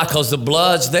 Why? Because the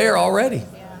blood's there already.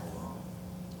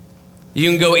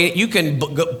 You can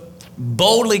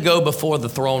boldly go before the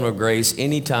throne of grace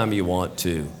anytime you want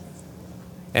to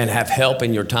and have help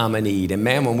in your time of need. And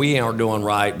man, when we aren't doing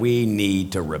right, we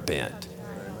need to repent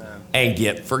and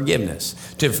get forgiveness.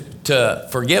 To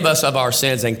forgive us of our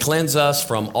sins and cleanse us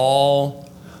from all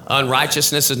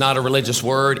unrighteousness is not a religious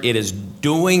word. It is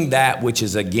doing that which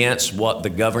is against what the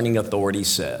governing authority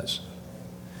says.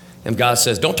 And God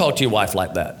says, don't talk to your wife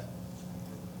like that.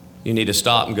 You need to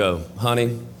stop and go,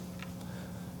 honey,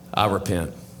 I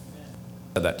repent.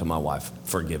 I said that to my wife,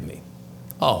 forgive me.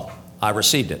 Oh, I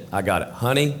received it. I got it.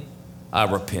 Honey, I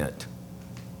repent.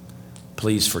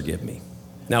 Please forgive me.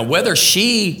 Now, whether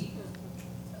she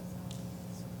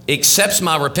accepts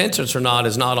my repentance or not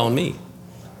is not on me.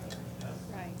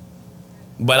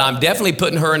 But I'm definitely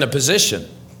putting her in a position,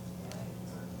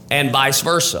 and vice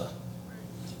versa,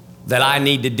 that I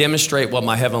need to demonstrate what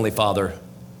my Heavenly Father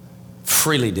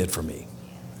freely did for me.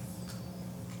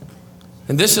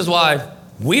 And this is why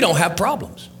we don't have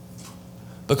problems.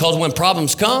 Because when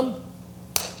problems come,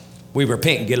 we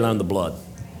repent and get it under the blood.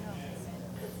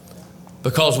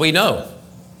 Because we know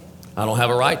I don't have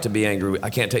a right to be angry.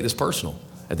 I can't take this personal.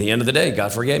 At the end of the day,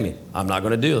 God forgave me. I'm not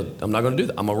going to do it. I'm not going to do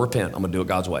that. I'm going to repent. I'm going to do it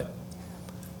God's way.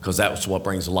 Because that's what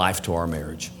brings life to our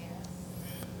marriage.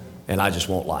 And I just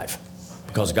want life.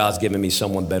 Because God's given me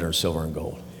someone better than silver and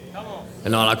gold.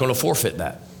 And I'm not going to forfeit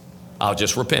that. I'll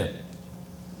just repent.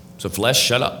 So flesh,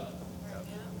 shut up.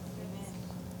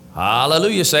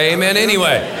 Hallelujah. Say amen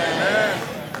anyway.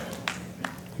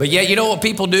 But yet, you know what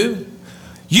people do?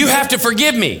 You have to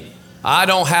forgive me. I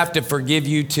don't have to forgive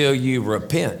you till you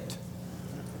repent.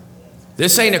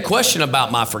 This ain't a question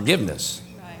about my forgiveness.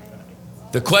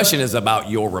 The question is about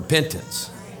your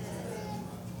repentance.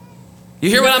 You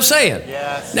hear what I'm saying?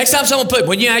 Yes. Next time someone put,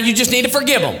 well, you just need to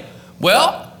forgive them.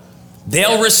 Well,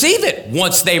 they'll receive it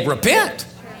once they repent.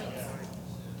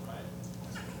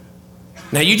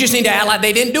 Now, you just need to act like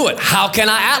they didn't do it. How can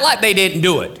I act like they didn't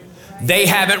do it? They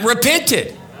haven't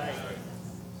repented.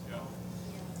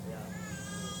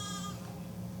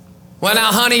 Well,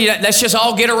 now, honey, let's just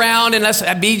all get around and let's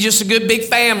be just a good big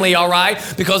family, all right?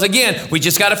 Because, again, we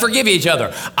just got to forgive each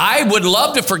other. I would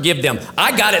love to forgive them.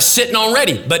 I got it sitting on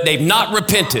ready, but they've not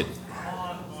repented.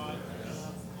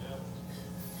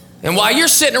 And while you're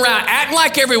sitting around acting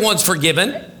like everyone's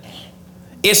forgiven,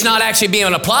 it's not actually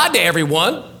being applied to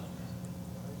everyone.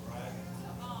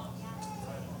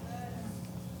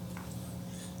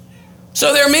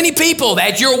 So there are many people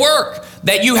at your work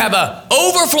that you have an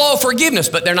overflow of forgiveness,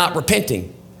 but they're not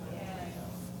repenting.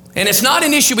 And it's not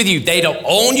an issue with you. They don't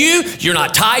own you. You're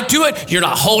not tied to it. You're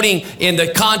not holding in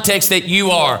the context that you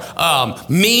are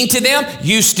mean to them.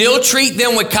 You still treat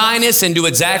them with kindness and do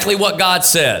exactly what God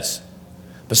says.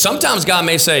 But sometimes God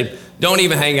may say, don't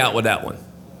even hang out with that one.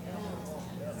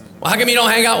 Well, how come you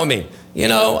don't hang out with me? You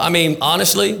know, I mean,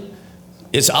 honestly,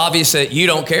 it's obvious that you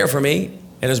don't care for me.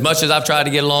 And as much as I've tried to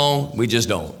get along, we just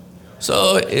don't.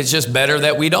 So it's just better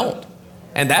that we don't.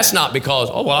 And that's not because,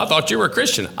 oh, well, I thought you were a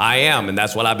Christian. I am, and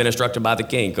that's what I've been instructed by the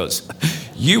King, because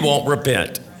you won't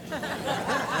repent.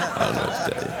 I don't know what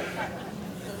to tell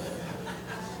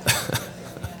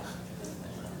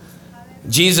you.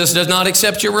 Jesus does not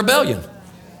accept your rebellion.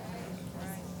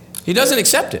 He doesn't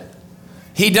accept it.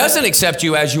 He doesn't accept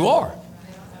you as you are.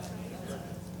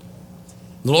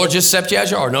 The Lord just accepts you as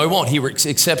you are. No, he won't. He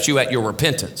accepts you at your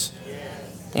repentance.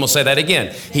 I'm going to say that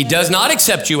again. He does not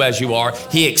accept you as you are.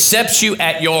 He accepts you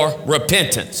at your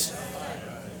repentance.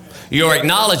 Your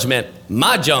acknowledgement,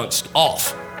 my junk's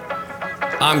off.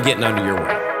 I'm getting under your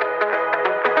way.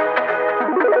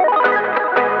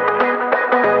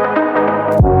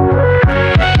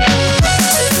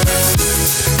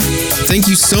 Thank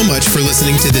you so much for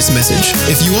listening to this message.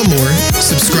 If you want more,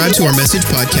 subscribe to our message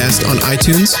podcast on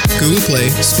iTunes, Google Play,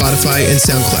 Spotify, and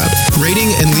SoundCloud. Rating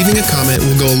and leaving a comment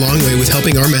will go a long way with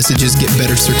helping our messages get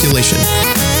better circulation.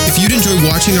 If you'd enjoy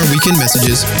watching our weekend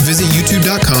messages, visit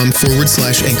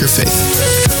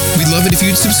youtube.com/anchorfaith. We'd love it if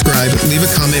you'd subscribe, leave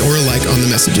a comment or a like on the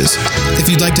messages.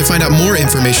 If you'd like to find out more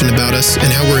information about us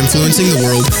and how we're influencing the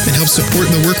world and help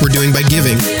support the work we're doing by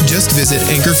giving, just visit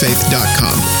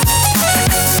anchorfaith.com.